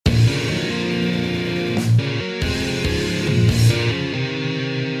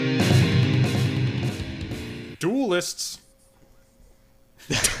duelists.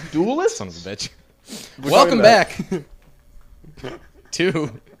 Duelist? Son of a bitch. Welcome back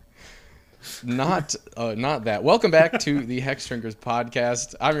to not that. Welcome back to the Hexdrinkers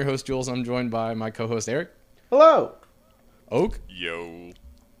podcast. I'm your host, Jules. I'm joined by my co-host, Eric. Hello. Oak. Yo.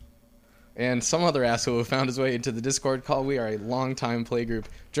 And some other asshole who found his way into the Discord call. We are a long-time play group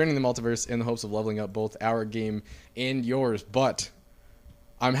joining the multiverse in the hopes of leveling up both our game and yours. But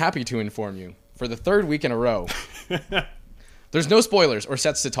I'm happy to inform you, for the third week in a row, there's no spoilers or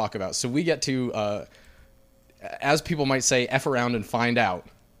sets to talk about. So we get to, as people might say, F around and find out.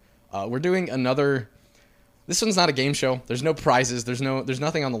 We're doing another... This one's not a game show. There's no prizes. There's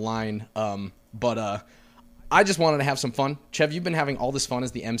nothing on the line. But I just wanted to have some fun. Chev, you've been having all this fun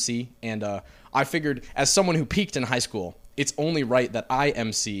as the MC, and I figured, as someone who peaked in high school, it's only right that I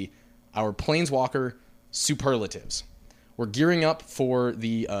MC our Planeswalker superlatives. We're gearing up for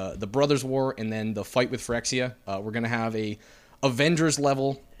the Brothers War and then the fight with Phyrexia. We're going to have a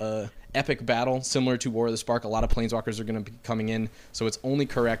Avengers-level epic battle similar to War of the Spark. A lot of Planeswalkers are going to be coming in, so it's only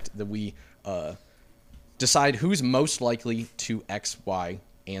correct that we decide who's most likely to X, Y,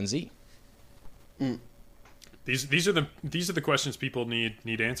 and Z. Mm. These are the questions people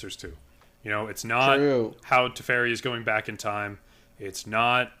need answers to. You know, it's not True. How Teferi is going back in time. It's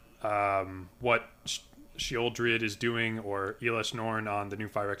not what Sheoldred is doing or Elish Norn on the new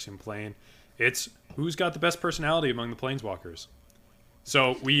Phyrexian plane. It's who's got the best personality among the Planeswalkers.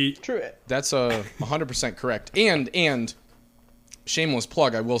 So True. That's 100% correct. And shameless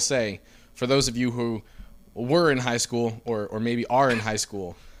plug, I will say, for those of you who were in high school or maybe are in high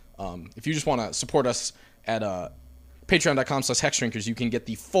school, if you just want to support us at patreon.com/hexdrinkers, you can get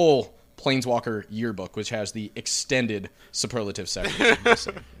the full Planeswalker yearbook, which has the extended superlative section.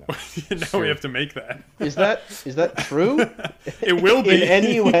 So, now we have to make that. Is that true? It will be. In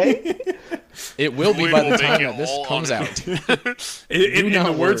any way? It will be by the time that this comes out. In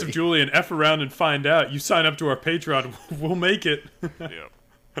the words of Julian, F around and find out. You sign up to our Patreon, we'll make it.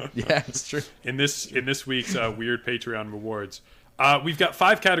 Yeah, it's true. In this week's weird Patreon rewards. We've got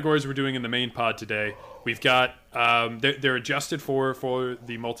 5 categories we're doing in the main pod today. We've got they're adjusted for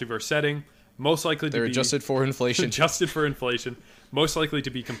the multiverse setting. Most likely to they're be adjusted for inflation. Adjusted for inflation. Most likely to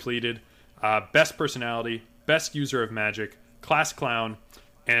be completed. Best personality, best user of magic, class clown,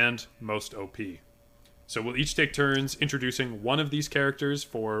 and most OP. So we'll each take turns introducing one of these characters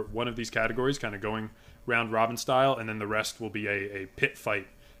for one of these categories, kind of going round robin style, and then the rest will be a pit fight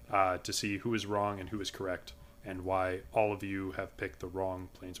to see who is wrong and who is correct, and why all of you have picked the wrong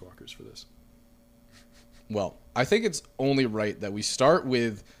Planeswalkers for this. Well, I think it's only right that we start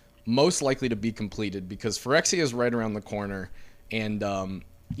with most likely to be completed, because Phyrexia is right around the corner, and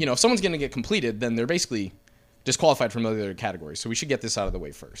if someone's going to get completed, then they're basically disqualified from other categories, so we should get this out of the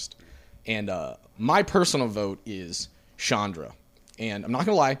way first. And my personal vote is Chandra. And I'm not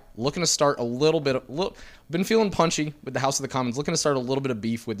going to lie, looking to start a little bit... been feeling punchy with the House of the Commons, looking to start a little bit of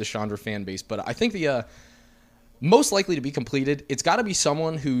beef with the Chandra fan base, but I think the most likely to be completed, it's got to be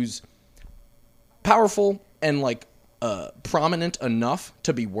someone who's powerful and prominent enough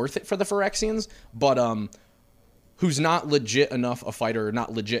to be worth it for the Phyrexians, but who's not legit enough a fighter or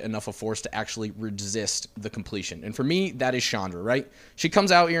not legit enough a force to actually resist the completion. And for me, that is Chandra, right? She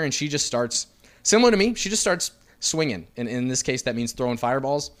comes out here and she just starts, similar to me, she just starts swinging. And in this case, that means throwing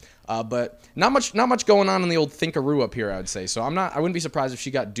fireballs. But not much going on in the old thinkaroo up here, I would say. So I wouldn't be surprised if she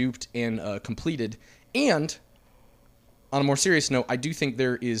got duped and completed. And on a more serious note, I do think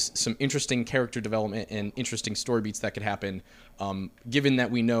there is some interesting character development and interesting story beats that could happen, given that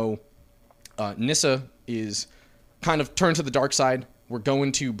we know Nissa is kind of turned to the dark side. We're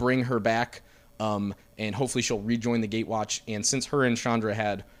going to bring her back, and hopefully she'll rejoin the Gatewatch. And since her and Chandra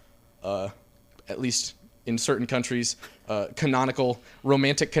had, at least in certain countries, canonical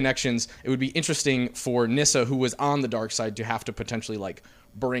romantic connections, it would be interesting for Nissa, who was on the dark side, to have to potentially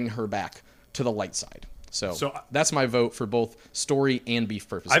bring her back to the light side. So that's my vote for both story and beef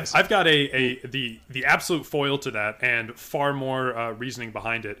purposes. I've got the absolute foil to that, and far more reasoning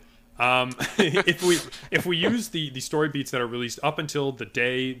behind it. If we use the story beats that are released up until the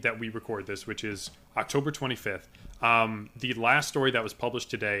day that we record this, which is October 25th, the last story that was published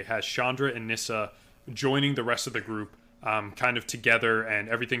today has Chandra and Nissa joining the rest of the group, kind of together, and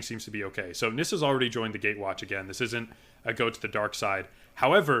everything seems to be okay. So Nissa's already joined the Gatewatch again. This isn't a go to the dark side.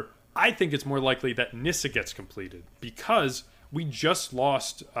 However, I think it's more likely that Nissa gets completed, because we just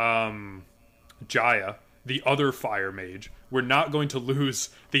lost Jaya, the other fire mage. We're not going to lose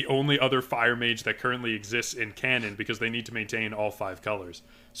the only other fire mage that currently exists in canon, because they need to maintain all 5 colors.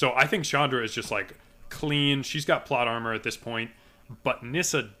 So I think Chandra is just clean. She's got plot armor at this point. but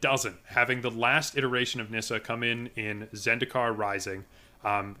Nissa doesn't. Having the last iteration of Nissa come in Zendikar Rising,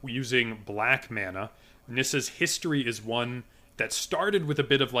 using black mana, Nissa's history is one that started with a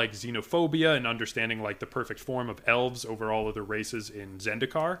bit of like xenophobia and understanding like the perfect form of elves over all other races in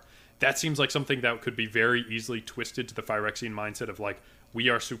Zendikar. That seems like something that could be very easily twisted to the Phyrexian mindset of like, we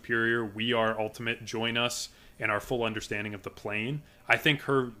are superior, we are ultimate, join us, and our full understanding of the plane. I think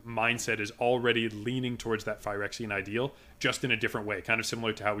her mindset is already leaning towards that Phyrexian ideal, just in a different way, kind of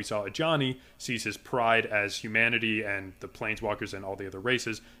similar to how we saw Ajani sees his pride as humanity and the Planeswalkers and all the other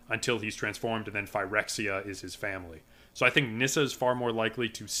races until he's transformed, and then Phyrexia is his family. So I think Nissa is far more likely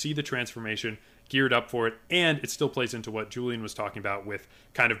to see the transformation, geared up for it, and it still plays into what Julian was talking about with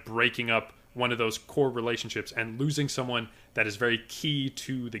kind of breaking up one of those core relationships and losing someone that is very key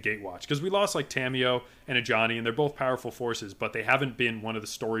to the Gatewatch. Because we lost like Tamio and Ajani, and they're both powerful forces, but they haven't been one of the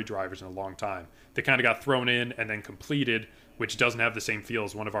story drivers in a long time. They kind of got thrown in and then completed, which doesn't have the same feel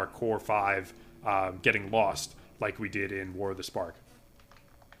as one of our core five getting lost like we did in War of the Spark.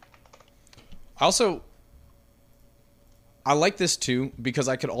 I like this too because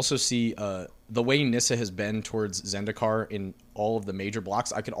I could also see the way Nissa has been towards Zendikar in all of the major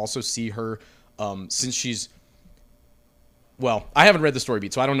blocks. I could also see her since she's... Well, I haven't read the story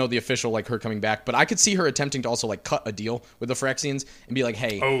beat, so I don't know the official, like, her coming back, but I could see her attempting to also, like, cut a deal with the Phyrexians and be like,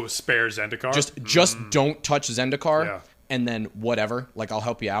 hey... Oh, spare Zendikar? Just don't touch Zendikar, yeah. And then whatever, like, I'll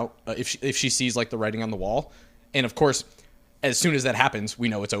help you out if she sees, like, the writing on the wall. And, of course, as soon as that happens, we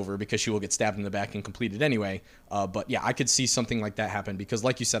know it's over because she will get stabbed in the back and completed anyway. But, yeah, I could see something like that happen because,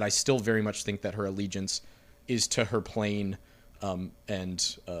 like you said, I still very much think that her allegiance is to her plane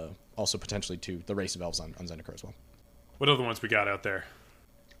and also potentially to the race of elves on Zendikar as well. What other ones we got out there?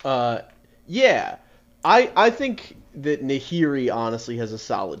 Yeah. I think that Nahiri honestly has a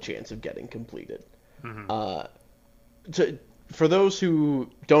solid chance of getting completed. Mm-hmm. For those who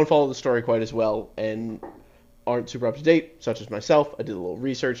don't follow the story quite as well and aren't super up to date, such as myself, I did a little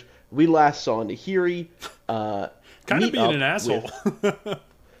research. We last saw Nahiri kind of being an asshole.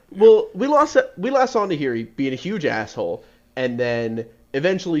 Well, we last saw Nahiri being a huge asshole, and then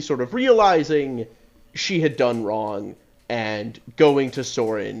eventually sort of realizing she had done wrong and going to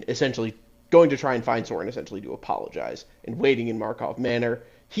Sorin, essentially going to try and find Sorin, essentially to apologize, and waiting in Markov Manor.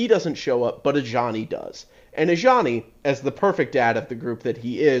 He doesn't show up, but Ajani does. And Ajani, as the perfect dad of the group that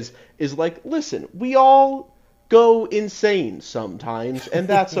he is like, listen, we all go insane sometimes, and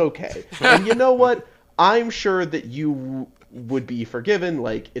that's okay. And you know what? I'm sure that you would be forgiven,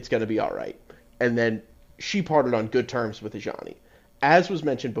 like, it's going to be all right. And then she parted on good terms with Ajani. As was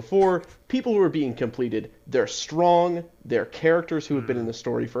mentioned before, people who are being completed, they're strong, they're characters who have been in the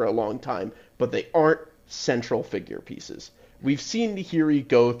story for a long time, but they aren't central figure pieces. We've seen Nahiri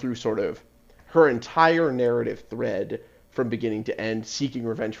go through sort of her entire narrative thread from beginning to end, seeking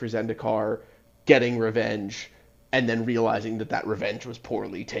revenge for Zendikar, getting revenge, and then realizing that that revenge was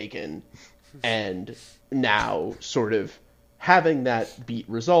poorly taken, and now sort of having that beat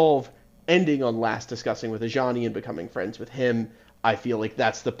resolve, ending on last discussing with Ajani and becoming friends with him. I feel like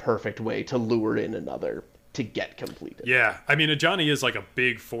that's the perfect way to lure in another to get completed. Yeah, I mean, Ajani is like a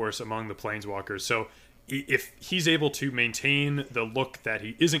big force among the Planeswalkers, so if he's able to maintain the look that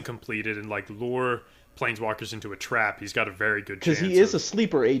he isn't completed and like lure Planeswalkers into a trap, he's got a very good chance. Because he is a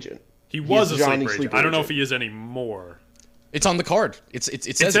sleeper agent. He was a sleeper agent. I don't know if he is anymore. It's on the card. It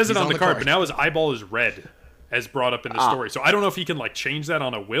says it on the card, but now his eyeball is red, as brought up in the story. So I don't know if he can like change that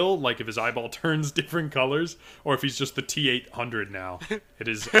on a will, like if his eyeball turns different colors, or if he's just the T800 now. It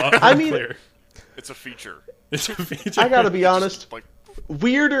is unclear. It's a feature. It's a feature. I gotta be honest. Just, like,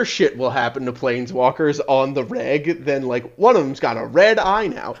 weirder shit will happen to Planeswalkers on the reg than, like, one of them's got a red eye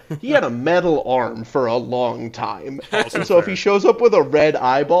now. He had a metal arm for a long time. And so if he shows up with a red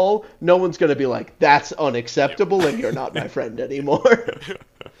eyeball, no one's going to be like, that's unacceptable and you're not my friend anymore.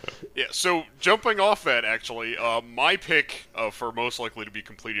 Yeah, so jumping off that, actually, my pick for most likely to be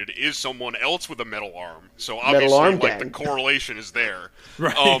completed is someone else with a metal arm. So obviously, like, the correlation is there.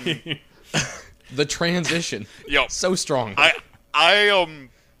 Right. The transition. Yep. So strong.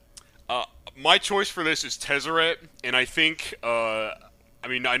 My choice for this is Tezzeret, and I think, I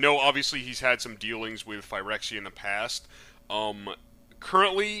mean, I know obviously he's had some dealings with Phyrexia in the past.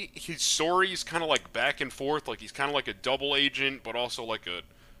 Currently, his story is kind of like back and forth, like he's kind of like a double agent, but also like a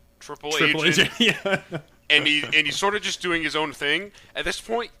triple agent. Yeah. And he's sort of just doing his own thing. At this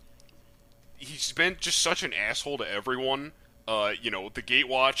point, he's been just such an asshole to everyone. You know, the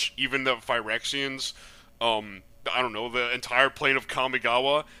Gatewatch, even the Phyrexians, I don't know, the entire plane of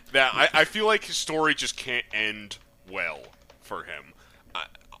Kamigawa, that I feel like his story just can't end well for him.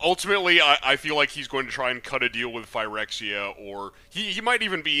 ultimately, I feel like he's going to try and cut a deal with Phyrexia, or he might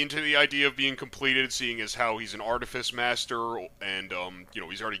even be into the idea of being completed, seeing as how he's an artifice master, and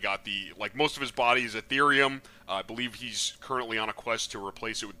he's already got most of his body is Ethereum. I believe he's currently on a quest to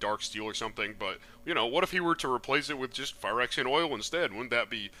replace it with Dark Steel or something. But what if he were to replace it with just Phyrexian oil instead? Wouldn't that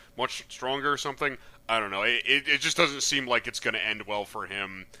be much stronger or something? I don't know. It just doesn't seem like it's going to end well for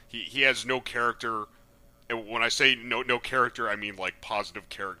him. He has no character. When I say no character, I mean positive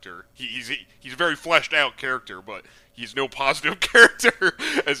character. He's a very fleshed out character, but he's no positive character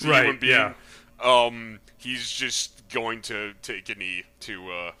as a human being. Yeah. He's just going to take a knee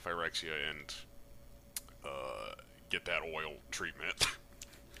to Phyrexia and get that oil treatment.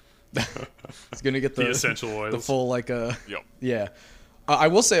 He's gonna get the essential oils, the full Yep. Yeah. I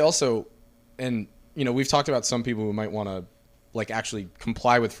will say also, and we've talked about some people who might want to actually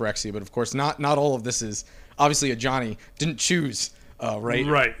comply with Phyrexia, but of course not all of this is obviously a Johnny didn't choose, right?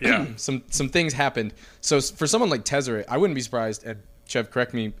 Right, yeah. some things happened. So for someone like Tezzeret, I wouldn't be surprised, and Chev,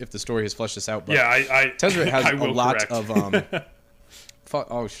 correct me if the story has fleshed this out, but Tezzeret has a lot of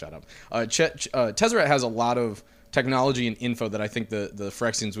oh, shut up. Tezzeret has a lot of technology and info that I think the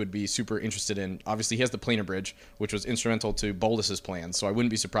Phyrexians would be super interested in. Obviously, he has the planar bridge, which was instrumental to Boldus's plans, so I wouldn't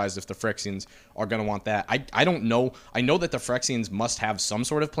be surprised if the Phyrexians are going to want that. I don't know. I know that the Phyrexians must have some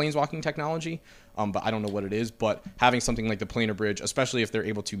sort of planeswalking technology, but I don't know what it is. But having something like the planar bridge, especially if they're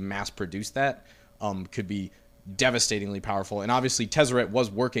able to mass produce that, could be devastatingly powerful. And obviously, Tezzeret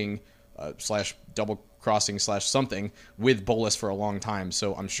was working / double crossing / something with Boldus for a long time,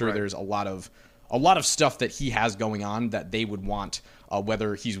 so I'm sure there's a lot of stuff that he has going on that they would want,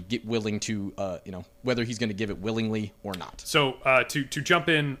 whether he's willing to, whether he's going to give it willingly or not. So to jump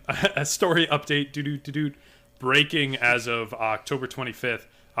in, a story update, breaking as of October 25th.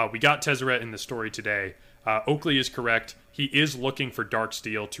 We got Tezzeret in the story today. Oakley is correct. He is looking for Dark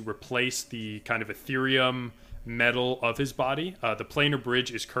Steel to replace the kind of Ethereum metal of his body. The planar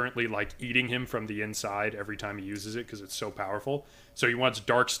bridge is currently eating him from the inside every time he uses it because it's so powerful. So he wants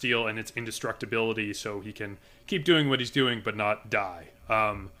Dark Steel and its indestructibility so he can keep doing what he's doing but not die.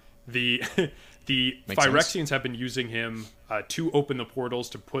 The Phyrexians have been using him to open the portals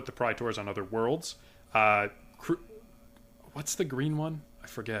to put the Praetors on other worlds. What's the green one? I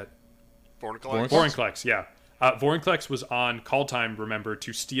forget. Vorinclex, yeah. Vorinclex was on Call Time, remember,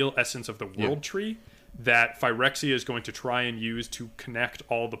 to steal essence of the World Tree that Phyrexia is going to try and use to connect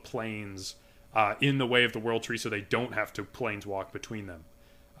all the planes in the way of the World Tree so they don't have to planeswalk between them.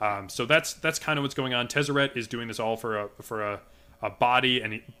 So that's kind of what's going on. Tezzeret is doing this all for a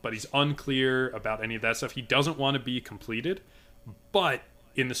body, but he's unclear about any of that stuff. He doesn't want to be completed, but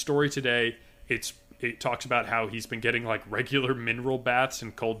in the story today, it talks about how he's been getting regular mineral baths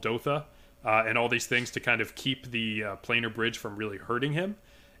in Cold Dotha and all these things to kind of keep the planar bridge from really hurting him.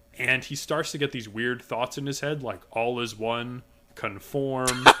 And he starts to get these weird thoughts in his head, like all is one,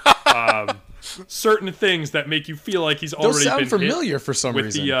 conform, certain things that make you feel like he's already been familiar for some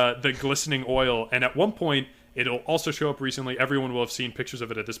reason with the glistening oil. And at one point, it'll also show up recently. Everyone will have seen pictures of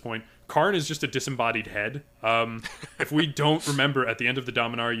it at this point. Karn is just a disembodied head. If we don't remember, at the end of the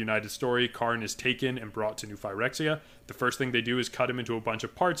Dominaria United story, Karn is taken and brought to New Phyrexia. The first thing they do is cut him into a bunch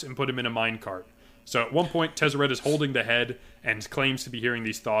of parts and put him in a minecart. So at one point, Tezzeret is holding the head and claims to be hearing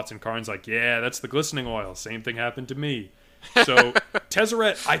these thoughts, and Karn's like, yeah, that's the glistening oil. Same thing happened to me. So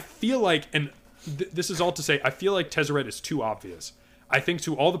Tezzeret, I feel like, and this is all to say, I feel like Tezzeret is too obvious. I think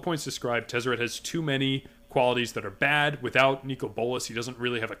to all the points described, Tezzeret has too many qualities that are bad. Without Nico Bolas, he doesn't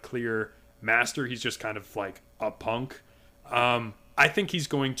really have a clear master. He's just kind of like a punk. I think he's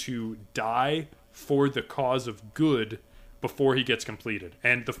going to die for the cause of good before he gets completed.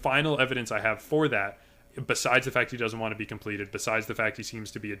 And the final evidence I have for that, besides the fact he doesn't want to be completed, besides the fact he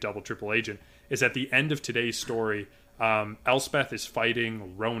seems to be a double triple agent, is at the end of today's story, Elspeth is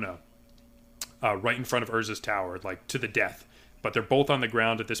fighting Rona right in front of Urza's tower, to the death. But they're both on the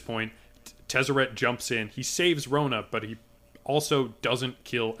ground at this point. Tezzeret jumps in. He saves Rona, but he also doesn't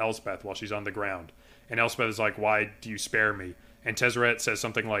kill Elspeth while she's on the ground. And Elspeth is like, why do you spare me? And Tezzeret says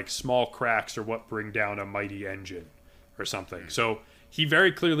something like, small cracks are what bring down a mighty engine, or something. So he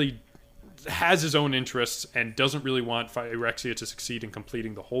very clearly has his own interests and doesn't really want Phyrexia to succeed in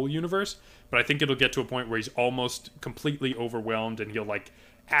completing the whole universe. But I think it'll get to a point where he's almost completely overwhelmed and he'll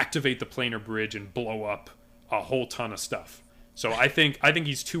activate the planar bridge and blow up a whole ton of stuff. So I think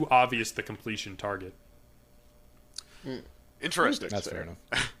he's too obvious the completion target. Interesting. That's fair enough.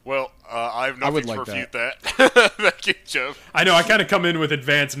 Well, I have nothing to refute that. Thank you, Jeff. I know, I kind of come in with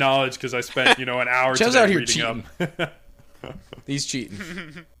advanced knowledge because I spent, an hour Chev's today out here reading cheating. up. He's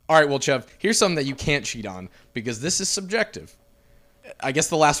cheating. All right, well, Chev, here's something that you can't cheat on because this is subjective. I guess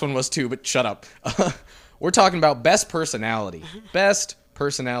the last one was too, but shut up. We're talking about best personality. Best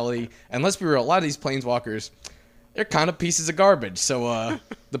personality. And let's be real, a lot of these Planeswalkers, they're kind of pieces of garbage. So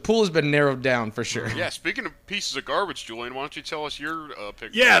the pool has been narrowed down for sure. Yeah, speaking of pieces of garbage, Julian, why don't you tell us your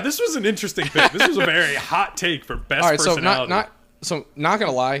pick? Yeah, this was an interesting pick. This was a very hot take for best personality. So not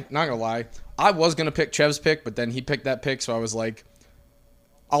gonna lie. I was gonna pick Chev's pick, but then he picked that pick, so I was like,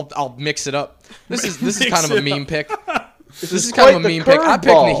 I'll mix it up. This is kind of a meme pick. This is kind of a meme pick. I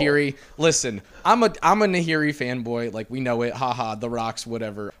picked Nahiri. Listen, I'm a Nahiri fanboy. Like, we know it. Haha, the rocks,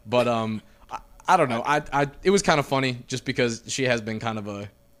 whatever. But I don't know. It was kind of funny just because she's been kind of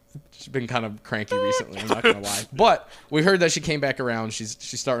cranky recently. I'm not gonna lie. But we heard that she came back around. She's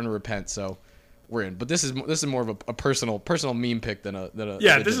starting to repent. So we're in. But this is more of a personal meme pick than a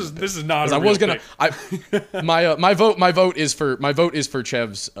this is not. I was gonna. My vote is for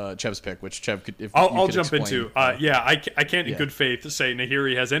Chev's pick, which Chev could. If I'll could jump explain. into. I can't in good faith say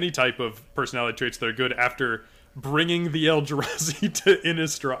Nahiri has any type of personality traits that are good after bringing the Eldrazi to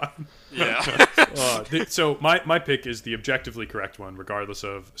Innistrad. Yeah. So my pick is the objectively correct one, regardless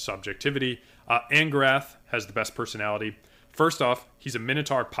of subjectivity. Angrath has the best personality. First off, he's a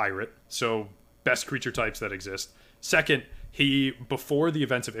Minotaur pirate, so best creature types that exist. Second, he, before the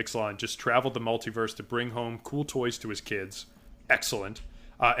events of Ixalan, just traveled the multiverse to bring home cool toys to his kids. Excellent.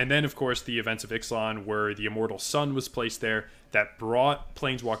 And then, of course, the events of Ixalan, where the immortal sun was placed there, that brought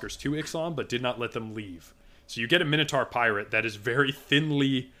planeswalkers to Ixalan, but did not let them leave. So you get a Minotaur pirate that is very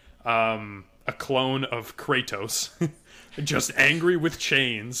thinly a clone of Kratos, just angry with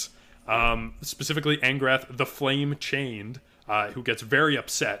chains. Specifically, Angrath the Flame Chained, who gets very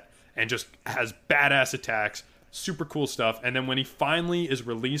upset and just has badass attacks, super cool stuff. And then when he finally is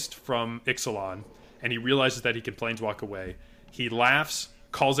released from Ixalan and he realizes that he can planeswalk away, he laughs,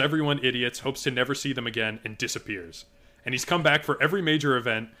 calls everyone idiots, hopes to never see them again, and disappears. And he's come back for every major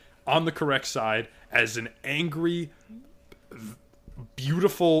event on the correct side as an angry,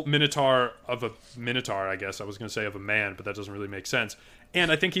 beautiful Minotaur, I guess. I was going to say of a man, but that doesn't really make sense.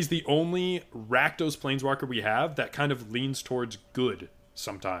 And I think he's the only Rakdos planeswalker we have that kind of leans towards good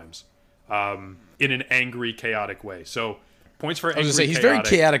sometimes, in an angry, chaotic way. So points for angry, he's very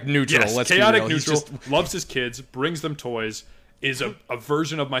chaotic neutral. Yes, let's chaotic be real. neutral, loves his kids, brings them toys, is a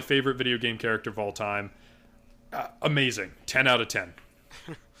version of my favorite video game character of all time. Amazing. 10 out of 10.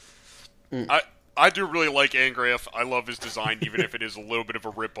 I do really like Angrath. I love his design, even if it is a little bit of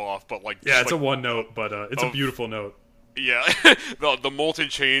a ripoff. But it's a one note, but it's a beautiful note. Yeah, the molten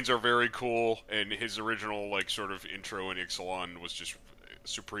chains are very cool, and his original sort of intro in Ixalan was just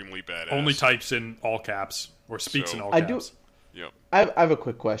supremely badass. Only types in all caps, or speaks in all caps. Yep. I have a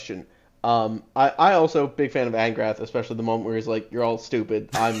quick question. I also big fan of Angrath, especially the moment where he's like, "You're all stupid.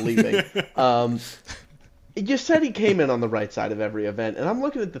 I'm leaving." You said he came in on the right side of every event, and I'm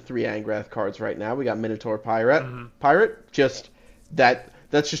looking at the 3 Angrath cards right now. We got Minotaur Pirate.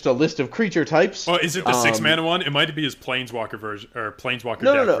 That's just a list of creature types. Oh, is it the 6-mana one? It might be his Planeswalker version, or Planeswalker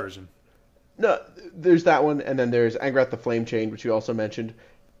deck version. No, there's that one, and then there's Angrath the Flame Chain, which you also mentioned.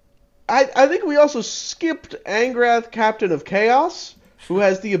 I think we also skipped Angrath, Captain of Chaos, who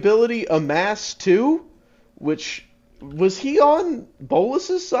has the ability Amass 2, which... Was he on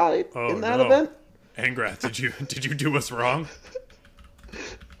Bolus's side in that event? Angrath, did you do us wrong?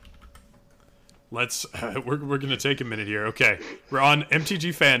 Let's we're gonna take a minute here. Okay, we're on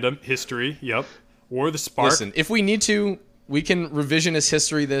MTG fandom history. Yep, War of the Spark. Listen, if we need to, we can revisionist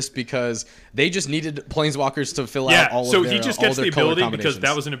history this because they just needed planeswalkers to fill out all of their. So he just gets the ability because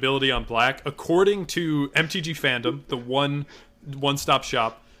that was an ability on black. According to MTG fandom, the one-stop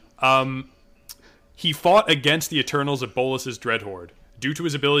shop, he fought against the Eternals of Bolus's Dreadhorde. Due to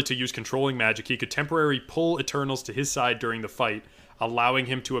his ability to use controlling magic, he could temporarily pull Eternals to his side during the fight, allowing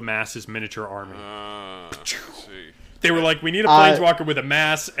him to amass his miniature army. They were like, we need a planeswalker with a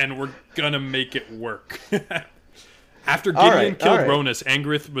mass, and we're gonna make it work. After Gideon killed Ronus,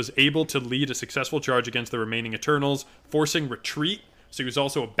 Angrath was able to lead a successful charge against the remaining Eternals, forcing retreat, so he was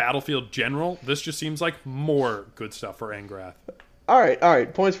also a battlefield general. This just seems like more good stuff for Angrath. All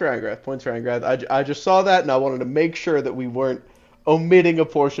right. Points for Angrath. I just saw that, and I wanted to make sure that we weren't omitting a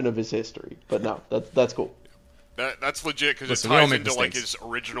portion of his history. But no, that's cool. That's legit because it ties into his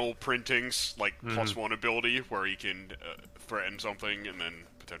original printings, +1 ability where he can threaten something and then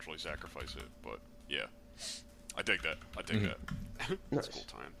potentially sacrifice it. But yeah, I dig that. That's a cool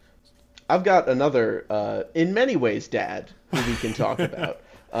time. I've got another, in many ways, dad who we can talk about.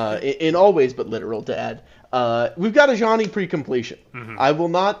 In all ways but literal dad. We've got a Ajani pre-completion. Mm-hmm. I will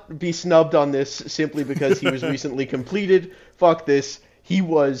not be snubbed on this simply because he was recently completed. Fuck this. He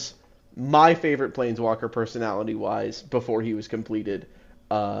was my favorite Planeswalker personality-wise before he was completed.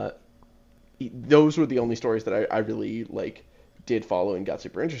 Those were the only stories that I really like did follow and got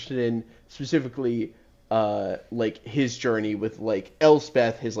super interested in. Specifically, like his journey with like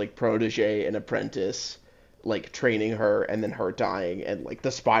Elspeth, his like protege and apprentice, like training her and then her dying and like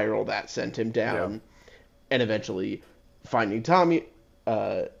the spiral that sent him down, and eventually finding Tamio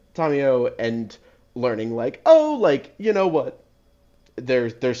and learning like, oh, like, you know what,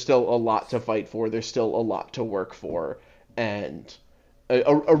 there's still a lot to fight for, there's still a lot to work for, and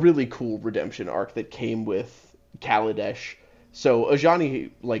a really cool redemption arc that came with Kaladesh. So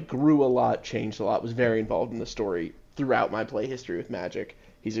Ajani like grew a lot, changed a lot, was very involved in the story throughout my play history with Magic.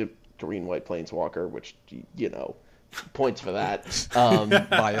 He's a green-white planeswalker, which, you know, points for that.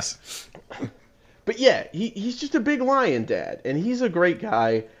 Bias. But yeah, he's just a big lion dad, and he's a great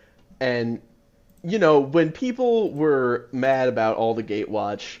guy. And, you know, when people were mad about all the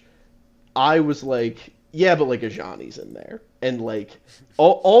Gatewatch, I was like, yeah, but like Ajani's in there. And like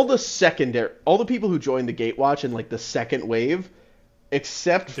all the people who joined the Gatewatch in like the second wave,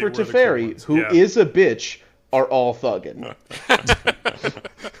 except for Teferi, who is a bitch, are all thuggin'.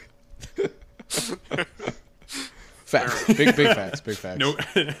 Facts. Big facts. No,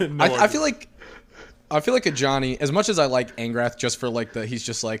 I feel like Ajani, as much as I like Angrath just for like he's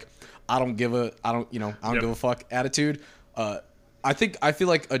just like, I don't give a fuck attitude. I feel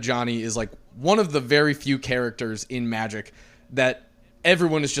like Ajani is like one of the very few characters in Magic that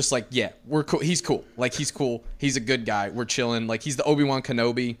everyone is just like, yeah, we're cool. He's cool. Like, he's cool. He's a good guy. We're chilling. Like, he's the Obi-Wan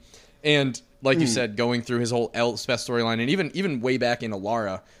Kenobi. And like you said, going through his whole Elspeth storyline, and even way back in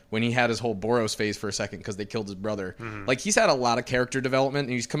Alara when he had his whole Boros phase for a second because they killed his brother. Like, he's had a lot of character development,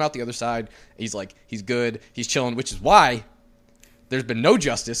 and he's come out the other side. He's like, he's good. He's chilling, which is why there's been no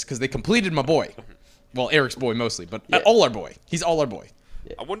justice because they completed my boy. Well, Eric's boy mostly, but all our boy. He's all our boy.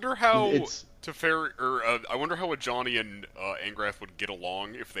 I wonder how I wonder how Ajani and Angrath would get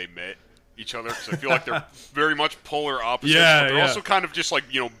along if they met each other, because I feel like they're very much polar opposites. Yeah, but they're also kind of just like,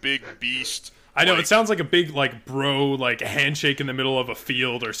 you know, big beast. I know, it sounds like a big like bro like handshake in the middle of a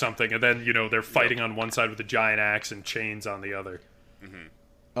field or something, and then, you know, they're fighting on one side with a giant axe and chains on the other.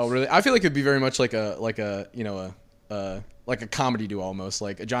 Oh, really? I feel like it'd be very much like a comedy duo almost.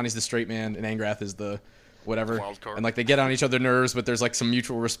 Like Johnny's the straight man and Angrath is the whatever, wild card. And like they get on each other's nerves, but there's like some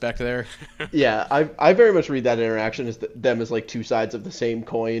mutual respect there. Yeah, I very much read that interaction as them as like two sides of the same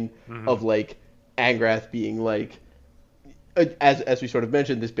coin, of like Angrath being like, as we sort of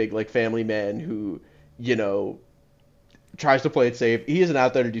mentioned, this big like family man who, you know, tries to play it safe. He isn't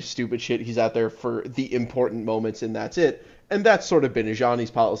out there to do stupid shit. He's out there for the important moments, and that's it. And that's sort of been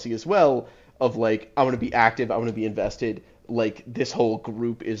Ajani's policy as well, of like, I want to be active, I want to be invested. Like, this whole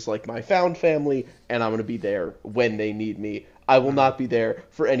group is like my found family, and I'm going to be there when they need me. I will not be there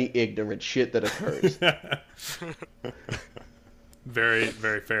for any ignorant shit that occurs. Very,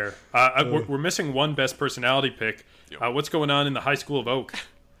 very fair. We're missing one best personality pick. What's going on in the High School of Oak?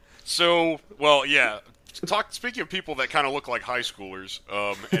 So, well, yeah. Speaking of people that kind of look like high schoolers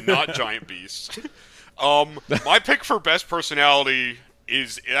and not giant beasts, my pick for best personality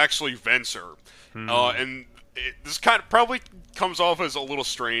is actually Venser. And this kind of probably comes off as a little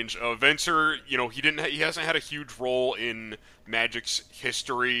strange. Venser, you know, he hasn't had a huge role in Magic's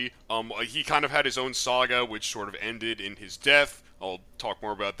history. He kind of had his own saga, which sort of ended in his death. I'll talk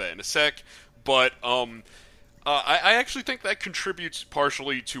more about that in a sec. But I actually think that contributes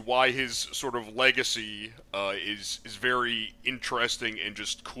partially to why his sort of legacy is very interesting and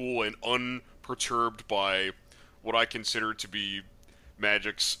just cool and unperturbed by what I consider to be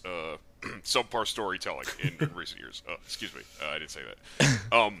Magic's subpar storytelling in recent years. Excuse me, I didn't say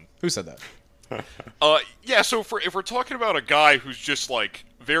that. Who said that? Yeah, so if we're talking about a guy who's just like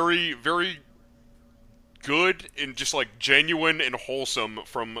very, very good and just like genuine and wholesome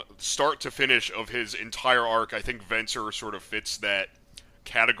from start to finish of his entire arc, I think Venser sort of fits that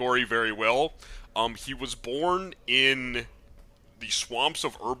category very well. He was born in the swamps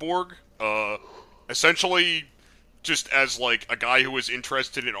of Urborg, essentially just as like a guy who was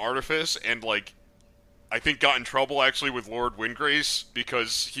interested in artifice, and like I think got in trouble actually with Lord Windgrace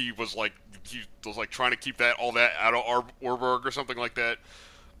because he was like trying to keep all that out of Urborg or something like that.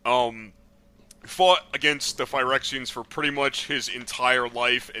 Fought against the Phyrexians for pretty much his entire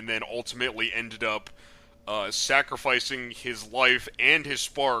life, and then ultimately ended up sacrificing his life and his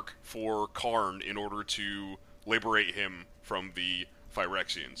spark for Karn in order to liberate him from the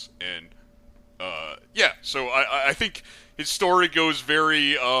Phyrexians. And yeah, so I think his story goes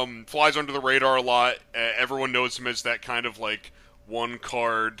very flies under the radar a lot. Everyone knows him as that kind of like one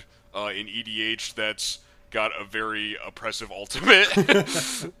card in EDH that's got a very oppressive ultimate.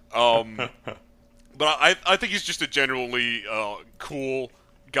 But I think he's just a generally cool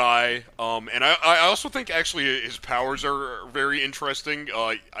guy, and I also think actually his powers are very interesting.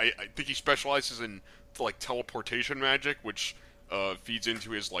 I think he specializes in like teleportation magic, which feeds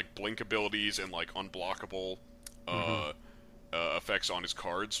into his like blink abilities and like unblockable effects on his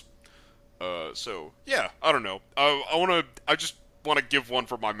cards. So yeah, I don't know. I just want to give one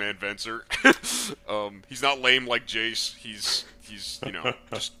for my man Venser. He's not lame like Jace. He's just a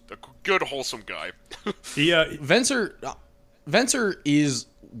good wholesome guy. Venser is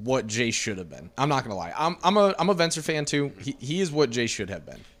what Jace should have been. I'm not gonna lie. I'm a Venser fan too. He is what Jace should have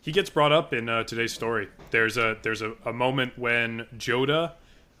been. He gets brought up in today's story. There's a moment when Joda,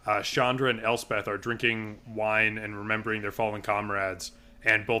 Chandra, and Elspeth are drinking wine and remembering their fallen comrades,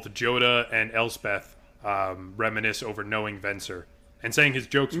 and both Joda and Elspeth reminisce over knowing Venser and saying his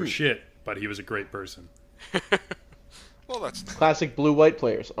jokes were shit, but he was a great person. Well, that's Classic blue-white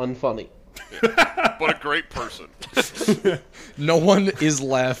players, unfunny. yeah. But a great person. No one is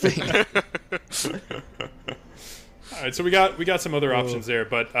laughing. All right, so we got some other options there,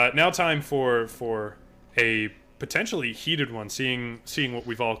 but now time for a potentially heated one. Seeing what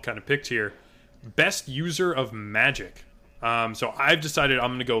we've all kind of picked here, best user of magic. So I've decided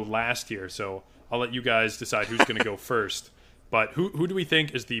I'm going to go last here. So I'll let you guys decide who's going to go first. But who do we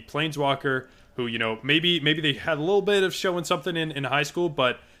think is the Planeswalker who, maybe they had a little bit of showing something in high school,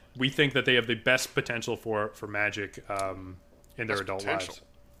 but we think that they have the best potential for magic in their adult lives.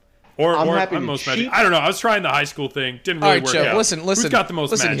 Or most magic. I don't know. I was trying the high school thing. Didn't really work out. Listen. Who's got the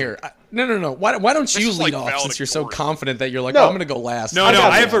most magic? Here. No. Why don't you lead off since you're so confident that you're like, I'm going to go last? No,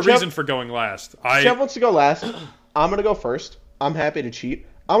 I have a reason for going last. Jeff wants to go last. I'm going to go first. I'm happy to cheat.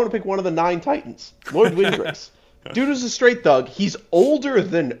 I'm going to pick one of the 9 Titans. Lord Windrix. Dude is a straight thug. He's older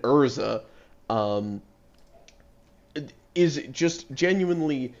than Urza. Is just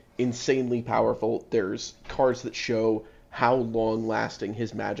genuinely insanely powerful. There's cards that show how long-lasting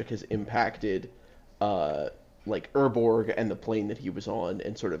his magic has impacted, like Urborg and the plane that he was on,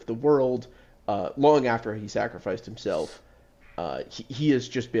 and sort of the world, long after he sacrificed himself. He has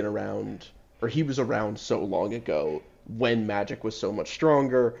just been around, or he was around so long ago when magic was so much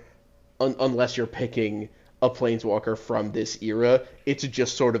stronger. Unless you're picking a Planeswalker from this era, it's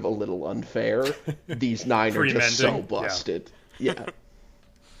just sort of a little unfair. These 9 are just so busted. Yeah.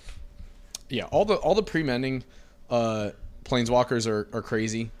 Yeah, all the pre-mending Planeswalkers are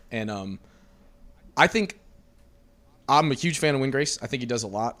crazy, and I think I'm a huge fan of Windgrace. I think he does a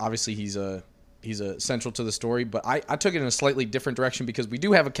lot. Obviously, he's a central to the story, but I took it in a slightly different direction because we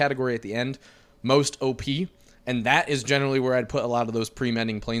do have a category at the end, most OP, and that is generally where I'd put a lot of those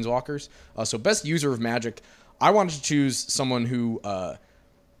pre-mending Planeswalkers. So best user of magic, I wanted to choose someone who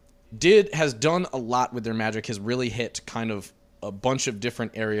has done a lot with their magic, has really hit kind of a bunch of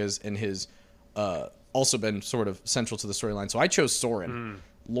different areas, and has also been sort of central to the storyline. So I chose Sorin,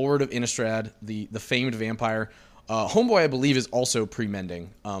 Lord of Innistrad, the famed vampire. Homeboy, I believe, is also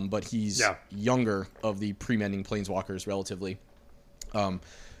pre-mending, but he's younger of the pre-mending Planeswalkers relatively.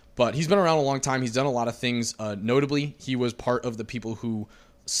 But he's been around a long time. He's done a lot of things. Notably, he was part of the people who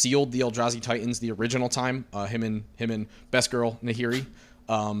sealed the Eldrazi Titans the original time. Him and best girl Nahiri.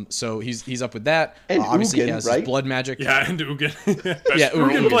 So he's up with that. And obviously, Ugin, he has right? his blood magic. Yeah, and Ugin.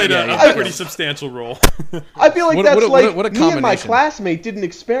 Ugin played a pretty substantial role. I feel like What a me and my combination. classmate did an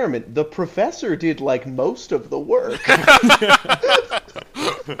experiment. The professor did like most of the work.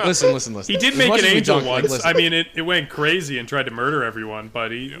 Listen. He did As make much an as we angel dunk, once. listen. I mean, it went crazy and tried to murder everyone,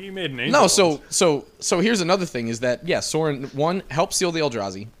 but he made an angel. No, once. so here's another thing is that Sorin one helped seal the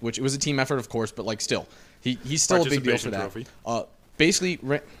Eldrazi, which it was a team effort, of course, but like still, he's still a big deal for that. Trophy. Basically,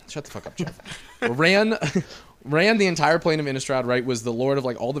 shut the fuck up, Jeff. ran the entire plane of Innistrad, right? Was the lord of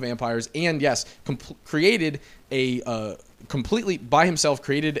like all the vampires, and yes, created a completely by himself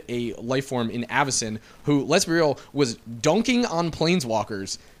created a life form in Avacyn, who, let's be real, was dunking on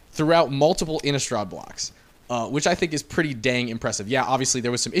planeswalkers throughout multiple Innistrad blocks. Which I think is pretty dang impressive. Yeah, obviously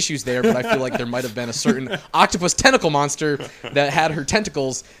there was some issues there, but I feel like there might have been a certain octopus tentacle monster that had her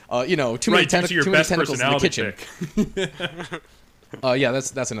tentacles, too many tentacles in the kitchen. Yeah,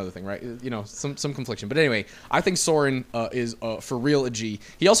 that's another thing, right? Some confliction. But anyway, I think Sorin is for real a G.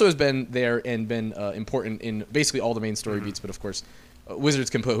 He also has been there and been important in basically all the main story beats. But of course, Wizards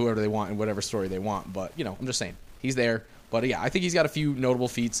can put whoever they want in whatever story they want. But I'm just saying he's there. But yeah, I think he's got a few notable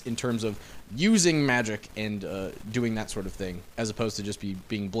feats in terms of using magic and doing that sort of thing, as opposed to just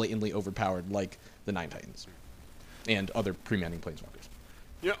being blatantly overpowered like the 9 Titans and other pre-manning planeswalkers.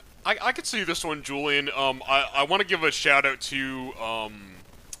 Yeah, I could see this one, Julian. I want to give a shout out to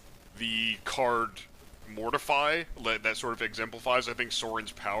the card Mortify that sort of exemplifies, I think,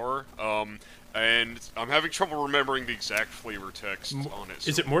 Soren's power. And I'm having trouble remembering the exact flavor text on it.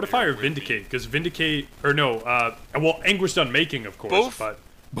 Is so it Mortify or bear with Vindicate? me. Because Vindicate, or no, well, Anguished Unmaking, of course. Both-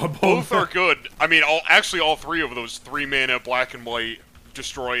 but Both are good. I mean, all three of those 3-mana black and white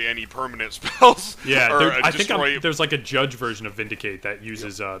destroy any permanent spells. Yeah, or, I think destroy. there's like a judge version of Vindicate that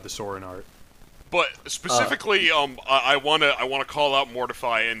uses the Sorin art. But specifically, I wanna call out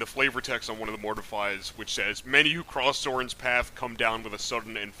Mortify and the flavor text on one of the Mortifies, which says, "Many who cross Soren's path come down with a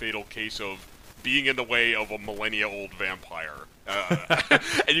sudden and fatal case of being in the way of a millennia-old vampire."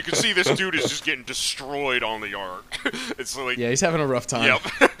 And you can see this dude is just getting destroyed on the art. It's like, Yeah, he's having a rough time. yep.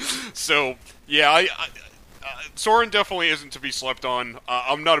 So yeah, Soren definitely isn't to be slept on.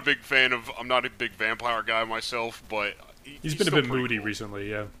 I'm not a big vampire guy myself, but He's been a still bit pretty moody cool. recently,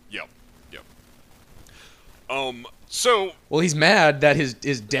 yeah. Yep. So Well, he's mad that his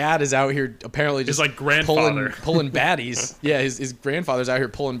dad is out here apparently just like grandfather. pulling baddies. Yeah, his grandfather's out here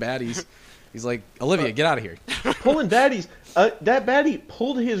pulling baddies. He's like, Olivia, get out of here. Pulling baddies. That baddie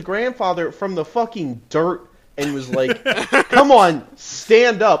pulled his grandfather from the fucking dirt and was like, "Come on,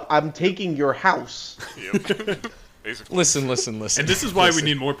 stand up. I'm taking your house." yep. Basically. Listen. And this is why we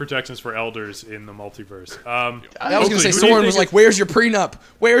need more protections for elders in the multiverse. I was Oakley, gonna say who do you Soren think was like, "Where's your prenup?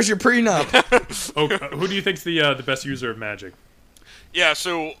 Where's your prenup?" who do you think's the best user of magic? Yeah.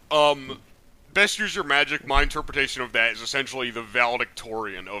 So best user magic. My interpretation of that is essentially the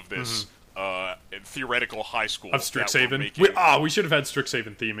valedictorian of this theoretical high school Of that we're Strixhaven? making. We should have had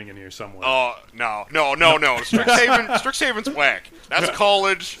Strixhaven theming in here somewhere. No. Strixhaven's whack. That's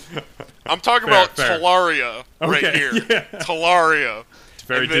college. I'm talking about fair. Talaria right Okay, here. yeah. Talaria.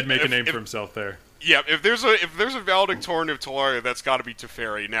 Teferi and did make a if- name if- for himself there. Yeah, if there's a valedictorian of Talaria, that's got to be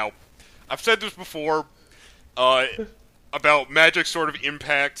Teferi. Now, I've said this before about Magic's sort of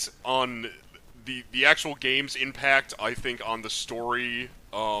impact on the actual game's impact. I think on the story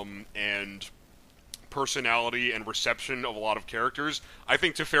and personality and reception of a lot of characters. I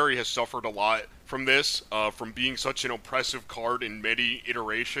think Teferi has suffered a lot from this, from being such an oppressive card in many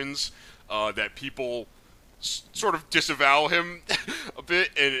iterations that people sort of disavow him a bit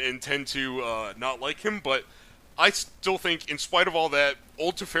and tend to not like him. But I still think, in spite of all that,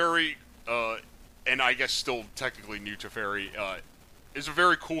 old Teferi, and I guess still technically new Teferi, is a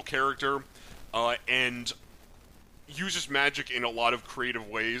very cool character and uses magic in a lot of creative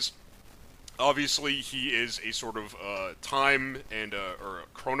ways. Obviously, he is a sort of time and or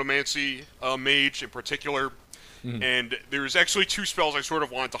a chronomancy mage in particular. And there's actually two spells I sort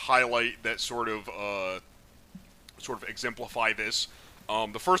of wanted to highlight that sort of exemplify this.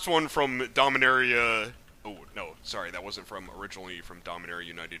 The first one from Dominaria. Oh no, sorry, that wasn't originally from Dominaria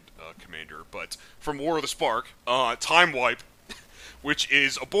United Commander, but from War of the Spark. Time Wipe, which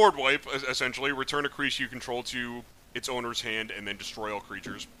is a board wipe, essentially. Return a creature you control to its owner's hand and then destroy all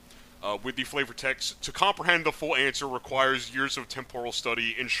creatures. With the flavor text, to comprehend the full answer requires years of temporal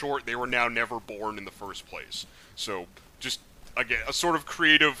study. In short, they were now never born in the first place. So, just again, a sort of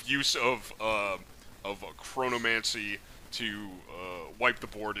creative use of chronomancy to wipe the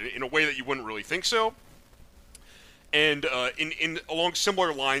board in a way that you wouldn't really think so. And in along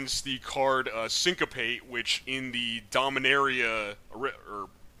similar lines, the card Syncopate, which in the Dominaria or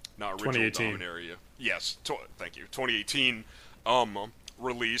not original 2018. Dominaria, yes, thank you, 2018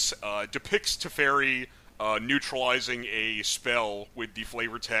 release depicts Teferi neutralizing a spell with the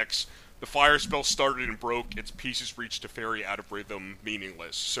flavor text. The fire spell started and broke. Its pieces reached Teferi out of rhythm,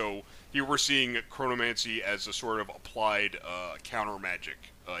 meaningless. So here we're seeing chronomancy as a sort of applied counter magic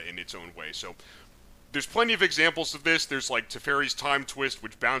in its own way. So there's plenty of examples of this. There's like Teferi's Time Twist,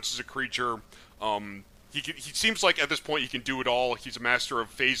 which bounces a creature. He seems like at this point he can do it all. He's a master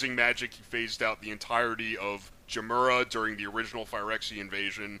of phasing magic. He phased out the entirety of Jamura during the original Phyrexia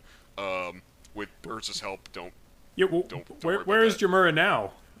invasion. With Urza's help, don't worry about where is that. Jamura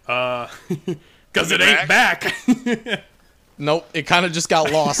now? Because Is it it ain't back. Nope, it kind of just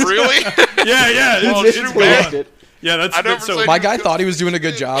got lost. Really? yeah. Oh, It's, too it's bad. gone. Yeah, that's I never so. said- My guy thought he was doing a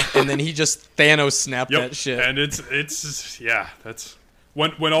good job, and then he just Thanos snapped Yep, that shit. and it's yeah. That's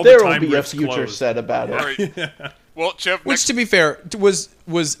when all There the will time be a rifts future close. said about it. All right. Well, Jeff, Which, next, to be fair, was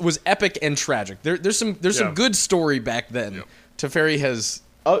epic and tragic. There's some Yeah. good story back then. Yep. Teferi has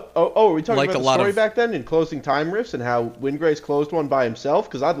Are we talking Like about a the lot story of- back then in closing time rifts and how Windgrace closed one by himself?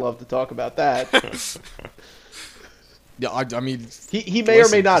 Because I'd love to talk about that. yeah. I mean, He may or may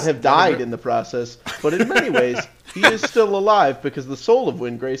Listen, not just have died in the process, but in many ways, he is still alive because the Soul of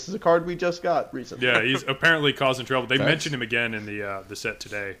Windgrace is a card we just got recently. Yeah, he's apparently causing trouble. They Thanks. mentioned him again in the set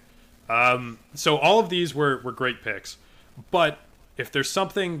today. So all of these were great picks, but if there's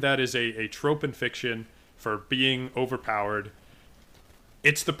something that is a trope in fiction for being overpowered,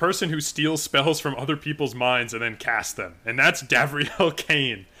 it's the person who steals spells from other people's minds and then casts them. And that's Davriel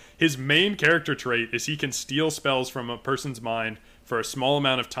Kane. His main character trait is he can steal spells from a person's mind for a small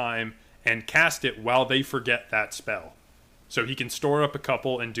amount of time and cast it while they forget that spell. So he can store up a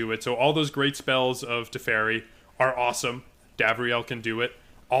couple and do it. So all those great spells of Teferi are awesome. Davriel can do it.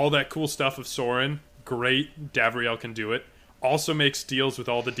 All that cool stuff of Sorin, great. Davriel can do it. Also makes deals with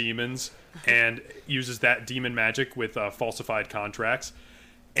all the demons and uses that demon magic with falsified contracts.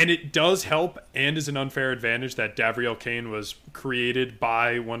 And it does help and is an unfair advantage that Davriel Kane was created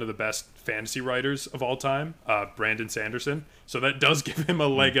by one of the best fantasy writers of all time, Brandon Sanderson. So that does give him a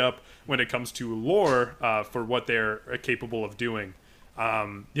leg up when it comes to lore for what they're capable of doing.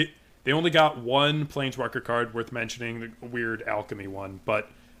 They only got one Planeswalker card worth mentioning, the weird alchemy one, but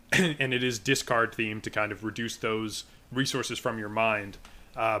and it is discard themed to kind of reduce those resources from your mind.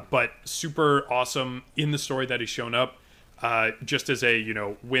 But super awesome in the story that he's shown up. Just as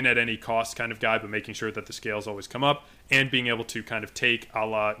a, win at any cost kind of guy, but making sure that the scales always come up and being able to kind of take a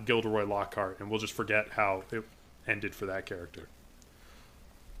la Gilderoy Lockhart, and we'll just forget how it ended for that character.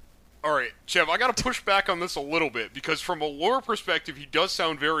 All right, Chev, I got to push back on this a little bit, because from a lore perspective, he does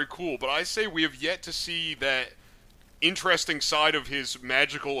sound very cool, but I say we have yet to see that interesting side of his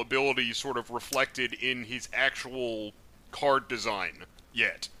magical ability sort of reflected in his actual card design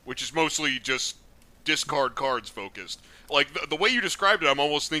yet, which is mostly just discard cards focused. Like, the way you described it, I'm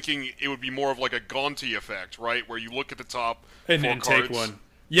almost thinking it would be more of like a Gaunty effect, right? Where you look at the top and cards. Take one.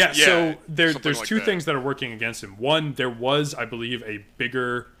 Yeah, so there's like two things that are working against him. One, there was, I believe, a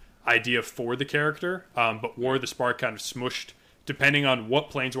bigger idea for the character, but War of the Spark kind of smushed, depending on what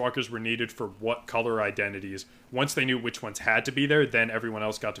planeswalkers were needed for what color identities. Once they knew which ones had to be there, then everyone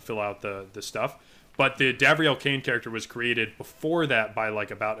else got to fill out the stuff. But the Davriel Kane character was created before that by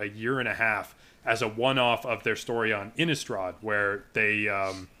like about a year and a half as a one-off of their story on Innistrad, where they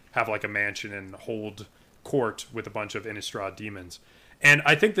have like a mansion and hold court with a bunch of Innistrad demons. And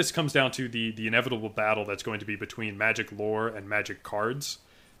I think this comes down to the inevitable battle that's going to be between Magic lore and Magic cards.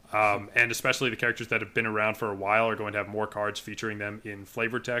 And especially the characters that have been around for a while are going to have more cards featuring them in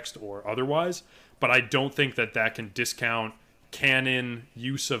flavor text or otherwise. But I don't think that can discount canon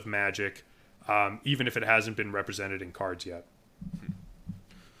use of Magic, even if it hasn't been represented in cards yet.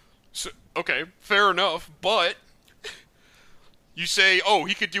 So, okay, fair enough, but you say, oh,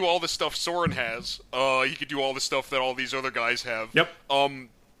 he could do all the stuff Sorin has. He could do all the stuff that all these other guys have. Yep. I'm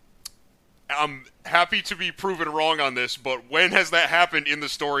happy to be proven wrong on this, but when has that happened in the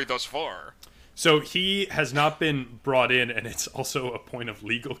story thus far? So he has not been brought in, and it's also a point of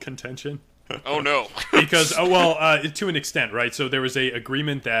legal contention. Oh, no. Because, to an extent, right? So there was a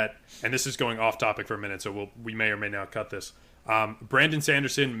agreement that, and this is going off topic for a minute, so we may or may not cut this. Brandon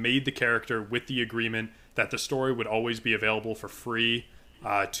Sanderson made the character with the agreement that the story would always be available for free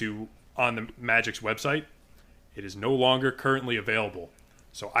on the Magic's website. It is no longer currently available.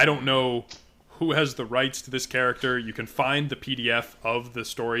 So I don't know who has the rights to this character. You can find the PDF of the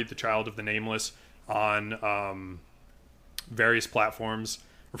story, The Child of the Nameless, on various platforms.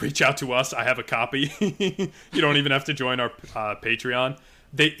 Reach out to us. I have a copy. You don't even have to join our Patreon.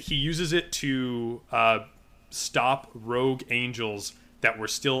 He uses it to stop rogue angels that were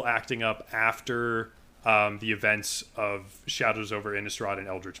still acting up after the events of Shadows over Innistrad and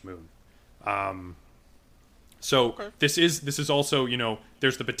Eldritch Moon. Okay. This is also,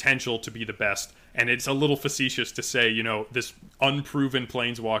 there's the potential to be the best, and it's a little facetious to say, this unproven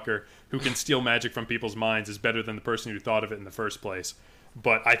planeswalker who can steal magic from people's minds is better than the person who thought of it in the first place.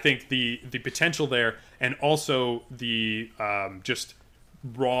 But I think the potential there, and also the just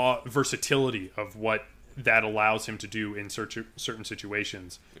raw versatility of what that allows him to do in certain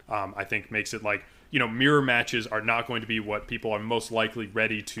situations, I think makes it like, mirror matches are not going to be what people are most likely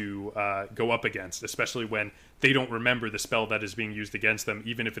ready to go up against, especially when they don't remember the spell that is being used against them,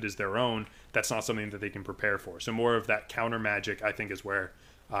 even if it is their own. That's not something that they can prepare for. So more of that counter magic, I think, is where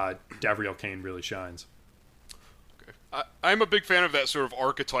Davriel Kane really shines. Okay. I'm a big fan of that sort of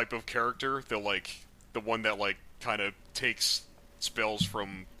archetype of character, the one that kind of takes spells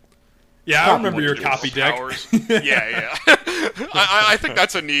from. Yeah, I remember your copy deck. Yeah. I think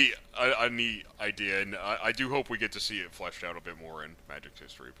that's a neat idea, and I do hope we get to see it fleshed out a bit more in Magic's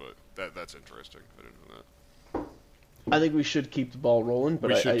history. But that's interesting. I didn't know that. I think we should keep the ball rolling,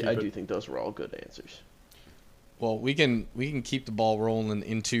 but I do think those were all good answers. Well, we can keep the ball rolling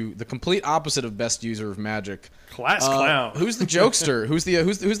into the complete opposite of best user of Magic. Class clown. Who's the jokester? who's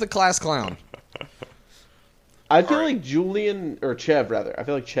the class clown? I feel like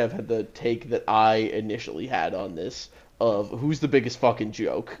Chev had the take that I initially had on this. of who's the biggest fucking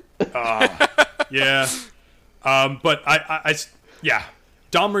joke. Yeah. But yeah,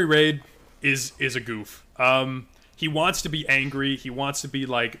 Domri Raid is a goof. He wants to be angry. He wants to be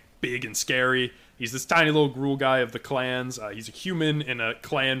like big and scary. He's this tiny little Gruul guy of the clans. He's a human in a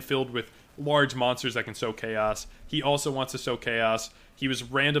clan filled with large monsters that can sow chaos. He also wants to sow chaos. He was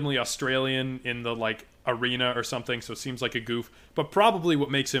randomly Australian in the like arena or something, so it seems like a goof. But probably what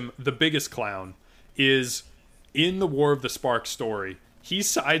makes him the biggest clown is in the War of the Spark story, he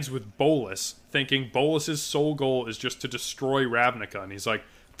sides with Bolus, thinking Bolus's sole goal is just to destroy Ravnica. And he's like,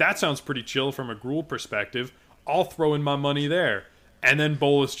 that sounds pretty chill from a Gruul perspective. I'll throw in my money there. And then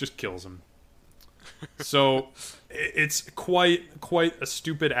Bolus just kills him. So it's quite a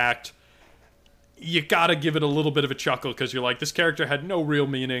stupid act. You gotta give it a little bit of a chuckle because you're like, this character had no real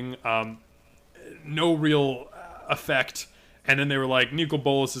meaning, no real effect. And then they were like, Nico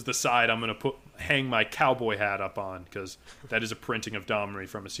Bolus is the side I'm gonna hang my cowboy hat up on because that is a printing of Domri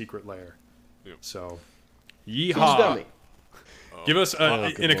from a secret lair. Yep. So, yeehaw! Give us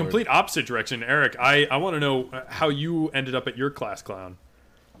in a complete opposite direction, Eric. I want to know how you ended up at your class clown.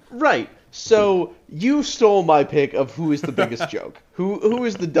 Right. So you stole my pick of who is the biggest joke, who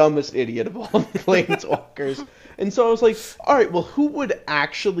is the dumbest idiot of all the Planeswalkers, and so I was like, all right, well, who would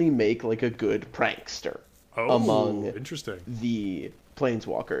actually make like a good prankster among the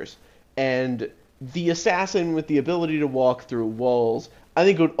Planeswalkers? And the assassin with the ability to walk through walls, I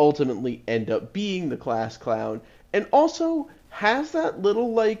think would ultimately end up being the class clown, and also has that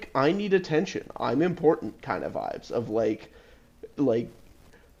little like I need attention, I'm important kind of vibes of like.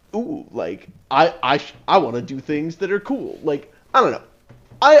 Ooh, like I want to do things that are cool. Like I don't know,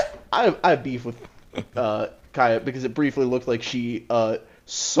 I have beef with Kaya because it briefly looked like she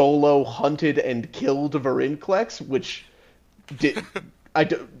solo hunted and killed Vorinclex, which Chev,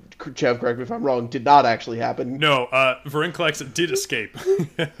 correct me if I'm wrong, did not actually happen. No, Vorinclex did escape.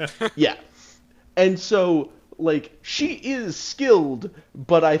 Yeah, and so like she is skilled,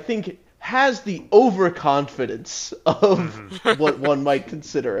 but I think has the overconfidence of what one might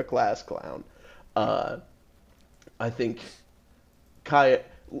consider a class clown. I think Kaya,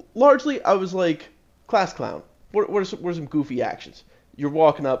 largely I was like, class clown, what are some goofy actions? You're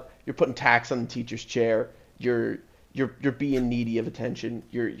walking up, you're putting tacks on the teacher's chair, you're being needy of attention,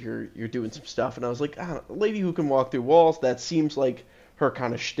 you're doing some stuff, and I was like, I don't know, a lady who can walk through walls, that seems like her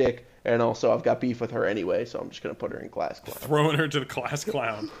kind of shtick, and also I've got beef with her anyway, so I'm just going to put her in class clown. Throwing her to the class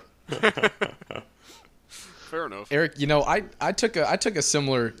clown. Fair enough. Eric, you know, I took a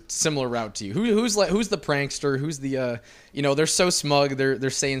similar route to you. Who's the prankster? Who's the they're so smug. They're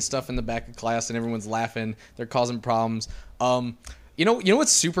saying stuff in the back of class and everyone's laughing. They're causing problems. You know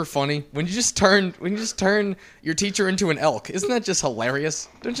what's super funny? When you just turn your teacher into an elk. Isn't that just hilarious?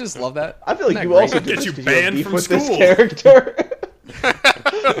 Don't you just love that? I feel like Isn't you that also great? did Get you this banned beef from with school. this character.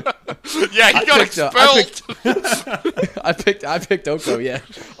 Yeah, he got expelled. I picked Oko. Yeah,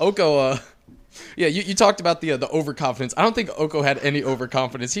 Oko. Yeah, you talked about the overconfidence. I don't think Oko had any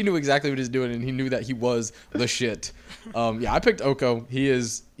overconfidence. He knew exactly what he was doing, and he knew that he was the shit. Yeah, I picked Oko. He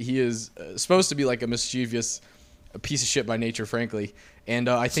is supposed to be like a mischievous piece of shit by nature, frankly. And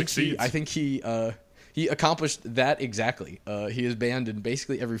I think he accomplished that exactly. He is banned in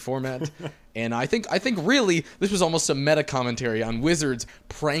basically every format, and I think really this was almost a meta commentary on Wizards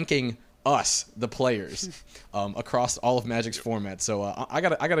pranking us, the players, across all of Magic's formats. So I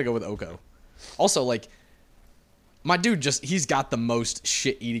gotta go with Oko. Also, like, my dude he's got the most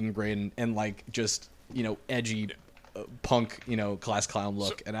shit-eating grin and like just edgy punk class clown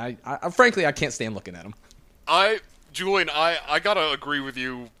look, and I frankly I can't stand looking at him. Julian, I gotta agree with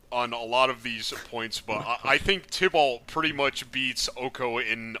you on a lot of these points, but I think Tybalt pretty much beats Oko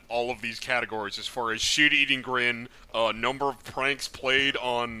in all of these categories as far as shit-eating grin, number of pranks played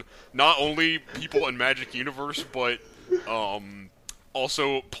on not only people in Magic Universe, but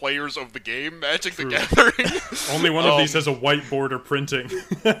also players of the game, Magic the Gathering. Only one of these has a whiteboard or printing.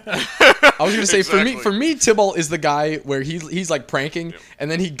 I was gonna say Exactly. for me, Tybalt is the guy where he's like pranking,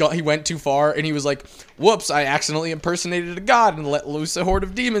 and then he went too far, and he was like, "Whoops! I accidentally impersonated a god and let loose a horde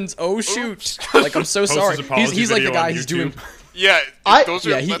of demons. Oh shoot! Like I'm so Posts sorry." his apology He's like the video guy on who's YouTube. doing. Yeah,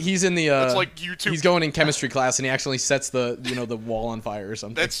 He's in the. That's like YouTube. He's going in chemistry class, and he actually sets the the wall on fire or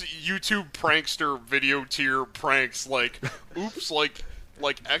something. That's YouTube prankster video tier pranks. Like, oops! Like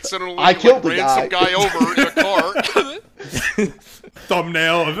accidentally I killed the ran guy. some guy over in a car.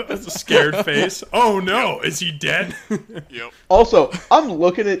 Thumbnail of a scared face. Oh no, is he dead? Yep. Also, I'm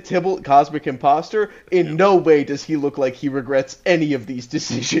looking at Tybalt Cosmic Imposter. In no way does he look like he regrets any of these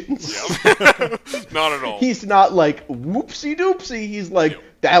decisions. Yep. Not at all. He's not like whoopsie doopsie. He's like,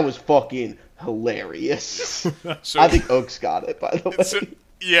 that was fucking hilarious. So, I think Oak's got it, by the way. so,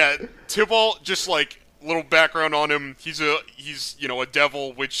 yeah, Tybalt, just like little background on him. He's a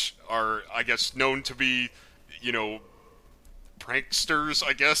devil, which are, I guess, known to be, pranksters,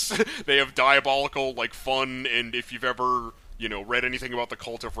 I guess. They have diabolical, like, fun, and if you've ever, read anything about the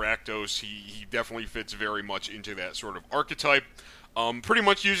cult of Rakdos, he definitely fits very much into that sort of archetype. Pretty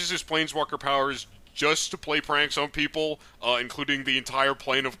much uses his Planeswalker powers just to play pranks on people, including the entire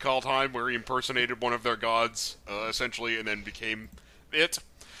plane of Kaldheim, where he impersonated one of their gods, essentially, and then became it.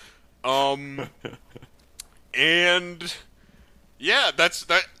 And yeah, that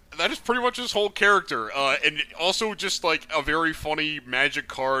is pretty much his whole character. And also just like a very funny Magic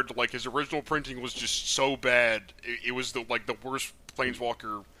card. Like his original printing was just so bad, it was the worst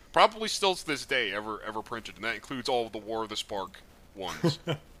Planeswalker, probably still to this day, ever printed, and that includes all of the War of the Spark ones,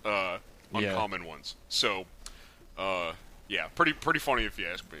 uncommon ones. So, yeah, pretty funny if you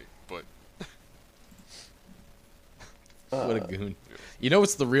ask me. But what a goon! You know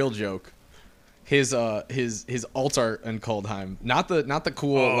what's the real joke? His alt art in Kaldheim, not the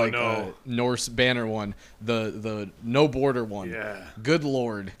cool Norse banner one, the no border one. Yeah. Good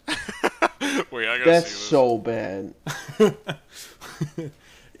lord. Wait, I gotta That's see this. so bad.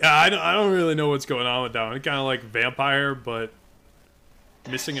 Yeah, I don't really know what's going on with that one. It's kind of like vampire, but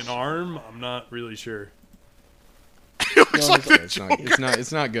missing an arm. I'm not really sure. It looks like the It's Joker.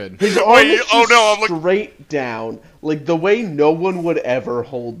 it's not good. His arm is oh just no, I'm like, straight down, like the way no one would ever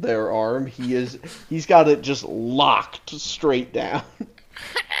hold their arm. He's got it just locked straight down.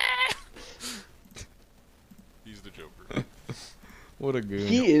 he's the Joker. What a goon.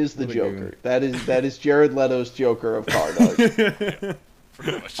 He is the What a Joker. goon. That is Jared Leto's Joker of card art.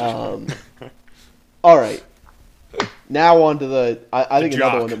 Pretty much. All right. Now on to the I think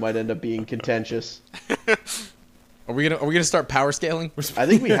another jock. one that might end up being contentious. Are we gonna start power scaling? I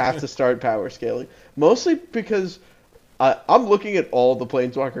think we have to start power scaling, mostly because I'm looking at all the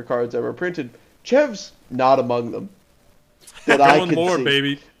Planeswalker cards ever printed. Chev's not among them. That I Going could lore, see.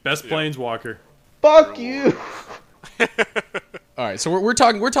 baby. Best Planeswalker. Fuck you. All right, so we're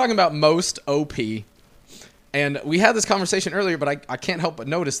talking about most OP, and we had this conversation earlier, but I can't help but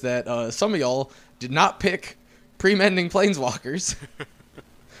notice that some of y'all did not pick pre-mending Planeswalkers.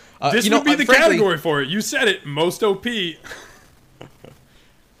 This would be the frankly, category for it. You said it. Most OP.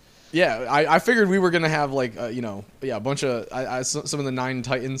 Yeah, I figured we were gonna have like a bunch of some of the 9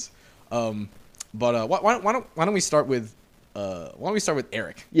 Titans, but why don't we start with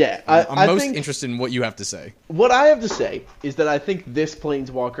Eric? Yeah, I'm I most think interested in what you have to say. what I have to say is that I think this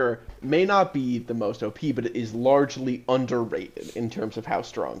Planeswalker may not be the most OP, but it is largely underrated in terms of how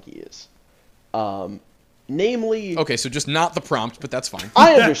strong he is. Namely, Okay, so just not the prompt, but that's fine.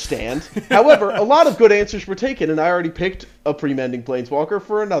 I understand. However, a lot of good answers were taken, and I already picked a pre-mending Planeswalker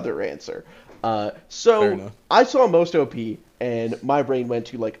for another answer. Fair So enough. I saw most OP, and my brain went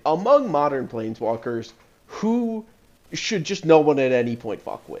to, like, among modern Planeswalkers, who should just no one at any point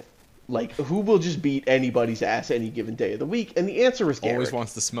fuck with? Like, who will just beat anybody's ass any given day of the week? And the answer is Garrett. Always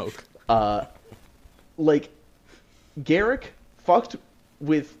wants to smoke. Like, Garrick fucked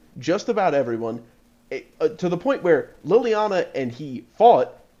with just about everyone, to the point where Liliana and he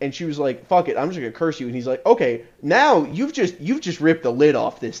fought, and she was like, fuck it, I'm just gonna curse you. And he's like, okay, now you've just ripped the lid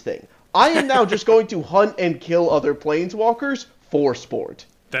off this thing. I am now just going to hunt and kill other Planeswalkers for sport.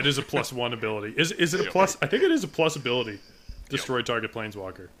 That is a +1 ability. Is it a plus? I think it is a plus ability. Destroy target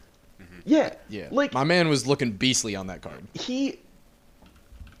Planeswalker. Yeah. Yeah, Like, my man was looking beastly on that card. he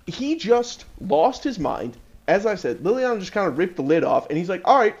just lost his mind. As I said, Liliana just kind of ripped the lid off, and he's like,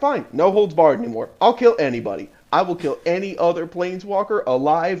 all right, fine, no holds barred anymore. I'll kill anybody. I will kill any other Planeswalker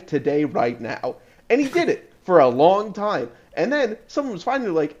alive today, right now. And he did it for a long time. And then someone was finally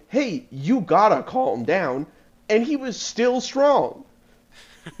like, hey, you gotta calm down. And he was still strong.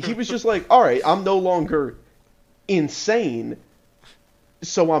 He was just like, all right, I'm no longer insane,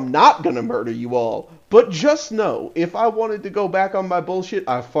 so I'm not gonna murder you all. But just know, if I wanted to go back on my bullshit,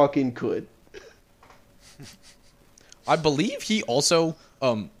 I fucking could. I believe he also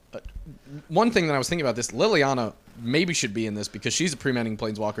one thing that I was thinking about this, Liliana maybe should be in this because she's a pre-mending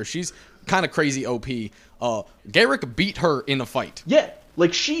Planeswalker. She's kind of crazy OP. Garrick beat her in a fight. Yeah, like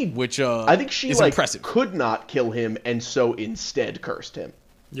Which I think she is like impressive. could not kill him, and so instead cursed him.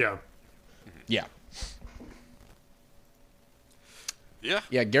 Yeah. Yeah. Yeah.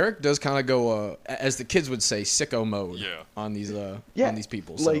 Yeah, Garrick does kind of go, as the kids would say, sicko mode Yeah. on these Yeah, on these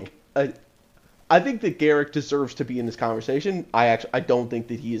people. So. Like, I think that Garrick deserves to be in this conversation. I don't think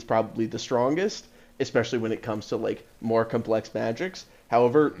that he is probably the strongest, especially when it comes to like more complex magics.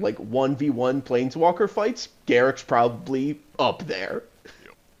 However, like 1v1 Planeswalker fights, Garrick's probably up there.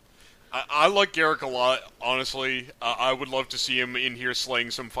 I like Garrick a lot, honestly. I would love to see him in here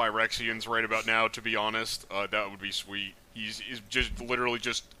slaying some Phyrexians right about now, to be honest. That would be sweet. He's just literally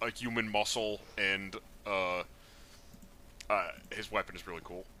just a human muscle, and his weapon is really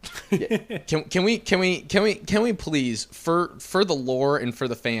cool. Can we please, for the lore and for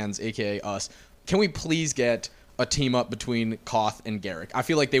the fans, aka us, can we please get a team up between Koth and Garrick? I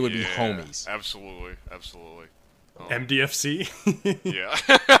feel like they would be homies. Absolutely. MDFC. Yeah.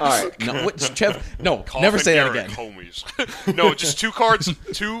 All right. No, Trev, no, Koth never and say that Garrick, again. homies. No, just two cards,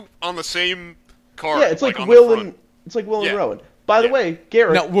 two on the same card. Yeah, it's like on Will the front. and it's like Will Yeah. and Rowan. By the way,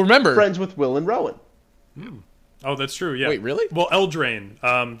 Garrett, Now, remember- friends with Will and Rowan. Oh, that's true. Yeah. Wait, really? Well,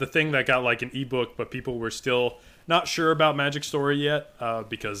 Eldraine, the thing that got like an ebook, but people were still not sure about Magic Story yet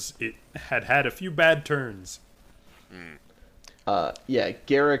because it had a few bad turns. Yeah,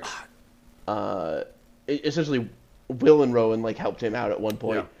 Garrick. Essentially, Will and Rowan like helped him out at one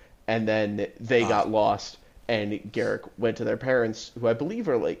point, and then they got lost, and Garrick went to their parents, who I believe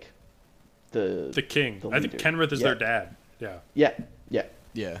are like the king. the I think leader. Kenrith is their dad. Yeah.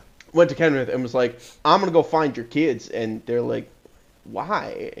 Yeah. Went to Kenrith and was like, "I'm gonna go find your kids," and they're like,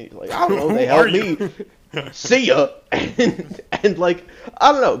 "Why?" And he's like, "I don't know. They helped me. See ya." And like,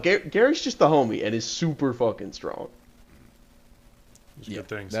 I don't know. Gary's just the homie and is super fucking strong. Good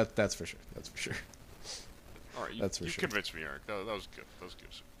things. That's for sure. That's for sure. All right, That's for you sure. convinced me, Eric. That was good. That was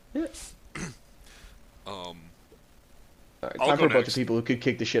good. Yeah. Um, All right, I'll time go for a bunch next. of people who could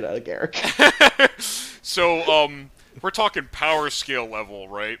kick the shit out of Garrick. So, we're talking power scale level,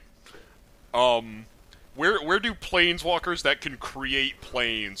 right? Where do planeswalkers that can create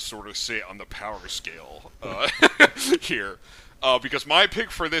planes sort of sit on the power scale here? Because my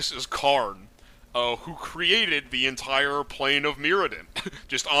pick for this is Karn, who created the entire plane of Mirrodin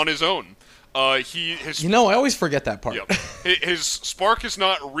just on his own. I always forget that part. Yep. His spark is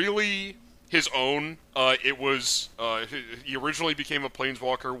not really his own. It was he originally became a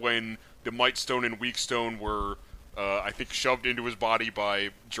planeswalker when the Mightstone and Weakstone were, I think, shoved into his body by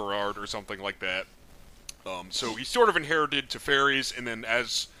Gerard or something like that. So he sort of inherited Teferi's, and then,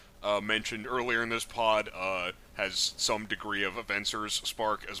 as mentioned earlier in this pod, has some degree of Avenser's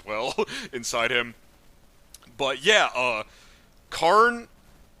spark as well inside him. But yeah, Karn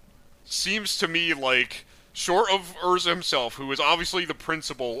seems to me like, short of Urza himself, who is obviously the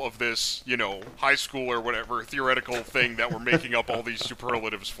principal of this, high school or whatever theoretical thing that we're making up all these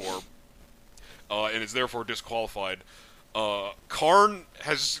superlatives for, and is therefore disqualified, Karn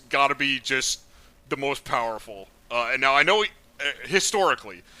has got to be just the most powerful. And now I know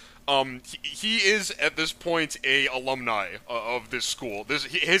historically, he is at this point a alumni of this school.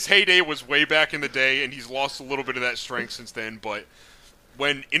 His heyday was way back in the day, and he's lost a little bit of that strength since then. But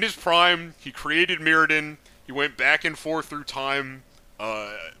when in his prime, he created Mirrodin. He went back and forth through time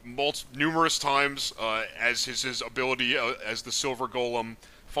numerous times as his ability as the Silver Golem,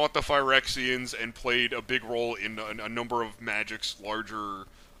 fought the Phyrexians, and played a big role in a number of Magic's larger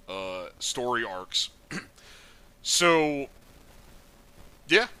story arcs. So,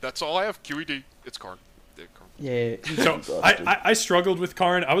 yeah, that's all I have. QED. It's Karn. Yeah. So I struggled with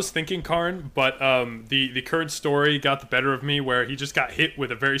Karn. I was thinking Karn, but the current story got the better of me, where he just got hit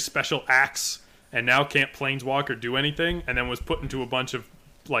with a very special axe and now can't planeswalk or do anything, and then was put into a bunch of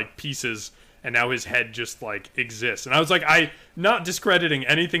like pieces, and now his head just like exists. And I was like, not discrediting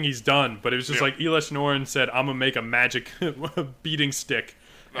anything he's done, but it was just like Elish Norn said, "I'm gonna make a magic beating stick,"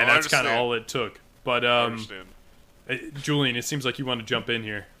 and that's kind of all it took. But I understand. Julian, it seems like you want to jump in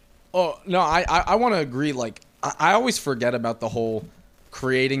here. Oh no, I want to agree. Like I always forget about the whole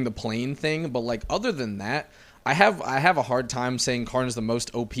creating the plane thing, but like other than that, I have a hard time saying Karn is the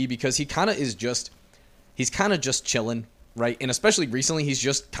most OP because he's kind of just chilling, right? And especially recently, he's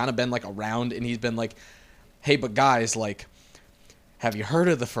just kind of been like around, and he's been like, "Hey, but guys, like, have you heard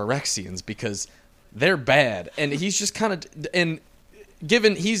of the Phyrexians? Because they're bad." And he's just kind of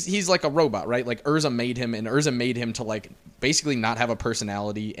given he's like a robot, right? Like Urza made him, and Urza made him to like basically not have a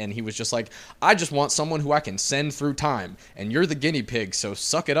personality, and he was just like, "I just want someone who I can send through time, and you're the guinea pig, so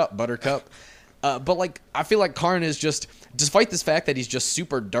suck it up, Buttercup." But like I feel like Karn is just, despite this fact that he's just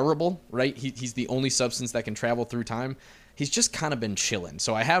super durable, right? He's the only substance that can travel through time. He's just kind of been chilling.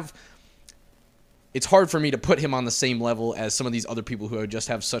 So it's hard for me to put him on the same level as some of these other people who just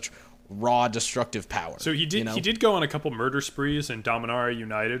have such raw destructive power. So he did go on a couple murder sprees in Dominaria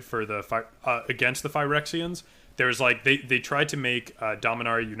United for the against the Phyrexians. There's like they tried to make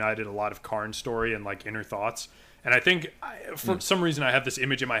Dominaria United a lot of Karn story and like inner thoughts. And I think for some reason I have this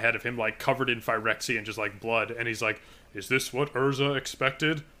image in my head of him like covered in Phyrexia and just like blood, and he's like, "Is this what Urza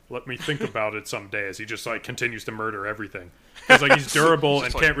expected? let me think about it someday, as he just like continues to murder everything. Because like he's durable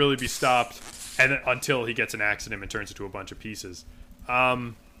and can't really be stopped, and until he gets an accident and turns into a bunch of pieces.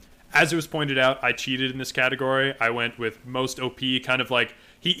 As it was pointed out, I cheated in this category. I went with most OP, kind of like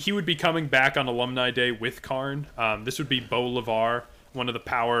he would be coming back on Alumni Day with Karn. This would be Bo LeVar, one of the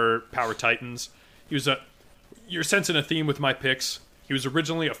power titans. He was you're sensing a theme with my picks. He was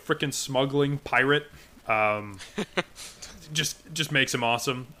originally a frickin' smuggling pirate. Just makes him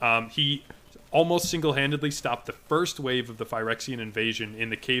awesome. He almost single-handedly stopped the first wave of the Phyrexian invasion in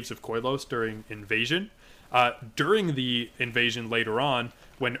the caves of Koilos during Invasion. During the invasion later on,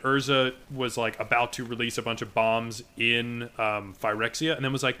 when Urza was like about to release a bunch of bombs in Phyrexia, and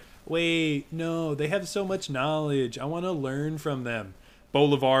then was like, wait, no, they have so much knowledge. I want to learn from them. Bo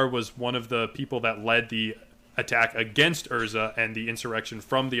LeVar was one of the people that led the attack against Urza and the insurrection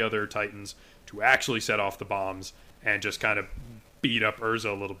from the other Titans to actually set off the bombs and just kind of beat up Urza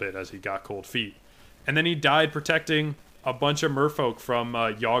a little bit as he got cold feet. And then he died protecting a bunch of merfolk from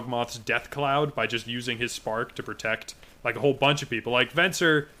Yawgmoth's death cloud by just using his spark to protect like a whole bunch of people. Like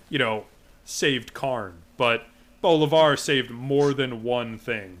Venser, saved Karn, but Bo LeVar saved more than one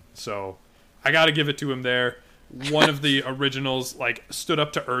thing. So I got to give it to him there. One of the originals like stood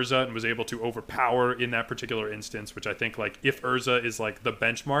up to Urza and was able to overpower in that particular instance, which I think like if Urza is like the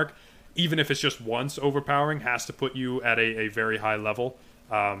benchmark, even if it's just once overpowering, has to put you at a very high level.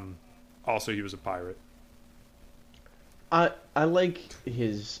 Also, he was a pirate. I like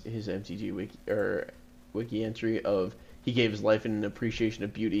his MTG wiki entry of he gave his life in an appreciation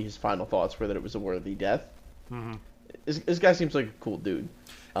of beauty. His final thoughts were that it was a worthy death. Mm-hmm. This guy seems like a cool dude.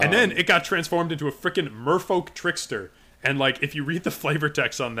 And then it got transformed into a freaking merfolk trickster. And like, if you read the flavor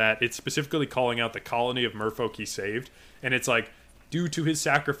text on that, it's specifically calling out the colony of merfolk he saved. And it's like, due to his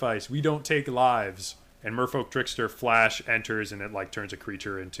sacrifice, we don't take lives. And merfolk trickster Flash enters, and it like turns a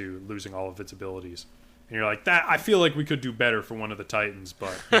creature into losing all of its abilities. And you're like, that I feel like we could do better for one of the Titans,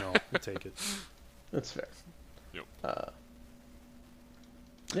 but we'll take it. That's fair. Yep.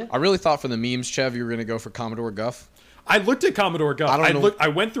 Yeah. I really thought for the memes, Chev, you were going to go for Commodore Guff. I looked at Commodore Guff. I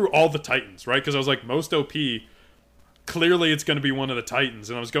went through all the Titans, right? Because I was like, most OP, clearly it's going to be one of the Titans.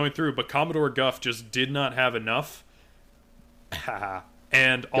 And I was going through, but Commodore Guff just did not have enough.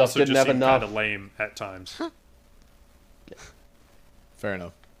 And also just seemed kind of lame at times. Fair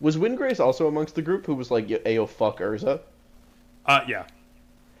enough. Was Windgrace also amongst the group who was like, ayo, fuck Urza? Yeah.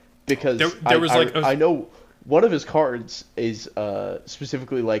 Because there was I know one of his cards is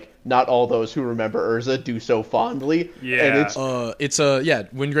specifically like, not all those who remember Urza do so fondly. Yeah. And it's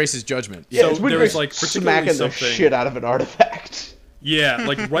Windgrace's Judgment. Yeah, so it's Windgrace there's like smacking the shit out of an artifact. Yeah,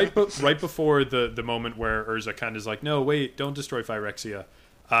 like right before the moment where Urza kind of is like, no, wait, don't destroy Phyrexia.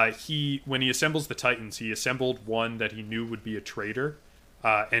 When he assembles the Titans, he assembled one that he knew would be a traitor,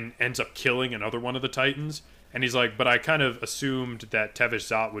 and ends up killing another one of the Titans. And he's like, but I kind of assumed that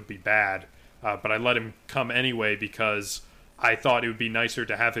Tevesh Zot would be bad, but I let him come anyway because I thought it would be nicer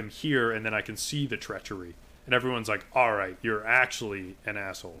to have him here, and then I can see the treachery. And everyone's like, all right, you're actually an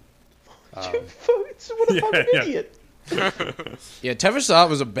asshole. What a fucking idiot. Yeah, Tevesh Zot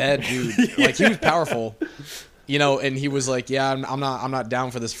was a bad dude. Like, he was powerful, and he was like, yeah, I'm not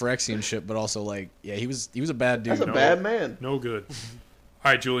down for this Phyrexian shit, but also like, yeah, he was a bad dude. That's a bad man. No good.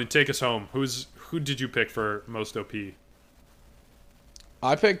 All right, Julian, take us home. Who did you pick for most OP?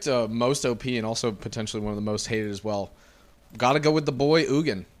 I picked most OP and also potentially one of the most hated as well. Gotta go with the boy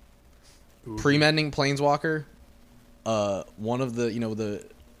Ugin. Pre-mending Planeswalker. One of the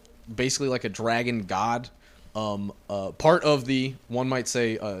basically like a dragon god. Part of the, one might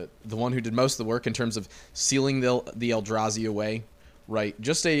say, the one who did most of the work in terms of sealing the Eldrazi away, right?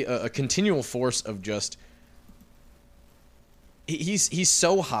 Just a continual force of just. He's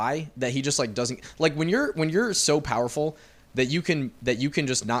so high that he just like doesn't like when you're so powerful that you can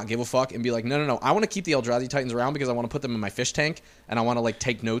just not give a fuck and be like, no, I want to keep the Eldrazi Titans around because I want to put them in my fish tank and I want to like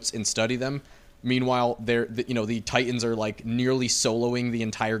take notes and study them. Meanwhile, the Titans are like nearly soloing the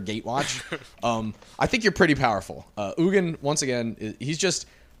entire Gatewatch. I think you're pretty powerful. Ugin, once again, he's just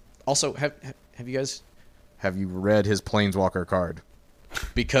also have you read his Planeswalker card?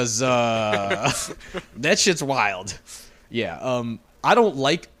 Because that shit's wild. Yeah, I don't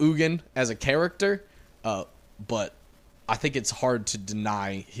like Ugin as a character, but I think it's hard to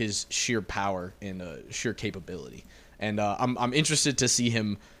deny his sheer power and sheer capability. And I'm interested to see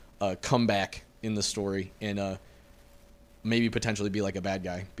him come back in the story and maybe potentially be like a bad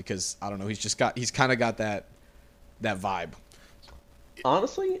guy because I don't know, he's kind of got that vibe.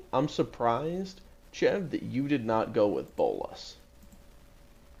 Honestly, I'm surprised, Chev, that you did not go with Bolas.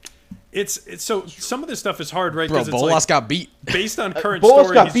 It's so some of this stuff is hard, right? Bro, Because it's Bolas like, got beat. based on current Bolas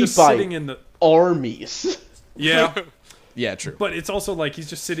story, got he's beat just by sitting in the armies. yeah. Yeah, true. But it's also like he's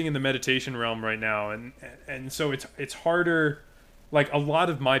just sitting in the meditation realm right now, and so it's harder. Like a lot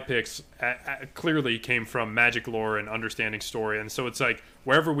of my picks clearly came from Magic lore and understanding story, and so it's like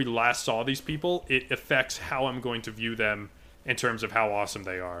wherever we last saw these people, it affects how I'm going to view them in terms of how awesome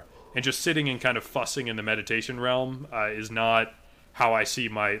they are. And just sitting and kind of fussing in the meditation realm is not how I see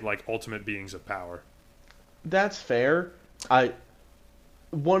my like ultimate beings of power. That's fair.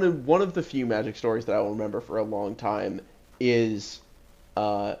 One of the few Magic stories that I will remember for a long time is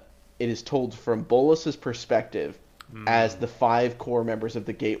it is told from Bolas's perspective as the 5 core members of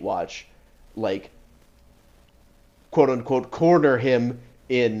the Gatewatch, like, quote unquote, corner him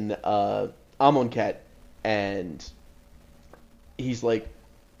in Amonkhet, and he's like,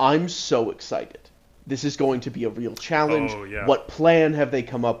 I'm so excited. This is going to be a real challenge. Oh, yeah. What plan have they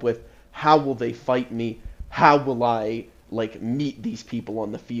come up with? How will they fight me? How will I, like, meet these people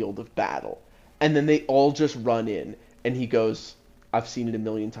on the field of battle? And then they all just run in, and he goes, I've seen it a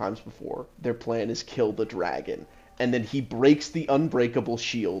million times before. Their plan is kill the dragon. And then he breaks the unbreakable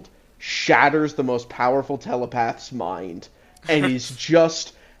shield, shatters the most powerful telepath's mind, and is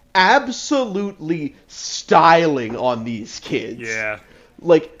just absolutely styling on these kids. Yeah.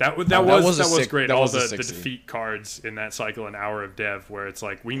 Like that was great. That All was a the sick scene. defeat cards in that cycle, an hour of dev, where it's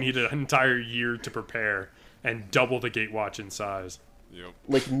like we needed an entire year to prepare and double the Gatewatch in size. Yep.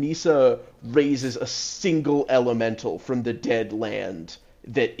 like Nisa raises a single elemental from the dead land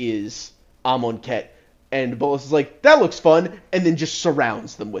that is Amonkhet, and Bolas is like, that looks fun, and then just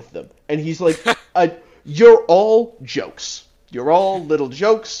surrounds them with them. And he's like, you're all jokes. You're all little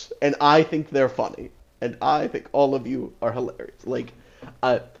jokes, and I think they're funny. And I think all of you are hilarious. Like,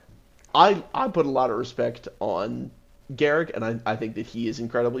 I put a lot of respect on Garrick, and I think that he is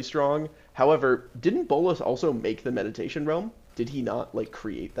incredibly strong. However, didn't Bolas also make the meditation realm? Did he not, like,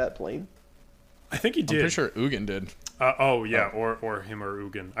 create that plane? I think he did. I'm pretty sure Ugin did. Or him or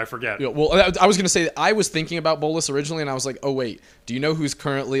Ugin. I forget. Yeah, well, I was going to say, I was thinking about Bolas originally, and I was like, oh, wait, do you know who's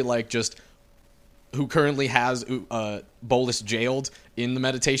currently, like, who currently has Bolas jailed in the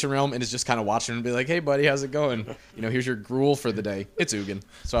meditation realm and is just kind of watching and be like, hey, buddy, how's it going? You know, here's your gruel for the day. It's Ugin.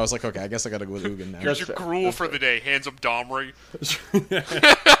 So I was like, okay, I guess I got to go with Ugin now. Here's your gruel for the day. Hands up, Domri.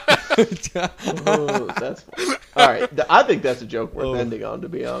 Oh, that's fun. All right, I think that's a joke worth ending on, to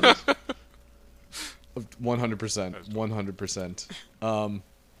be honest. 100%. 100%.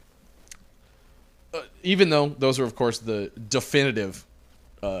 Even though those are, of course, the definitive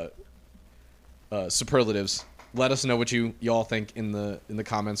superlatives, let us know what you all think in the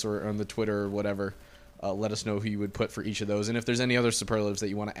comments or on the Twitter or whatever. Let us know who you would put for each of those, and if there's any other superlatives that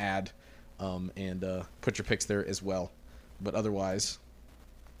you want to add, and put your picks there as well. But otherwise,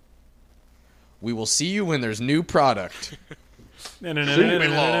 we will see you when there's new product. The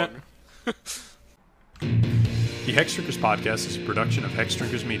Hexdrinkers podcast is a production of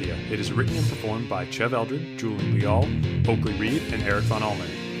Hexdrinkers Media. It is written and performed by Chev Eldred, Julian Leal, Oakley Reed, and Eric Von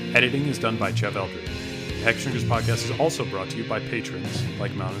Allman. Editing is done by Chev Eldred. The Hexdrinkers podcast is also brought to you by patrons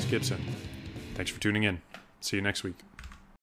like Mountains Gibson. Thanks for tuning in. See you next week.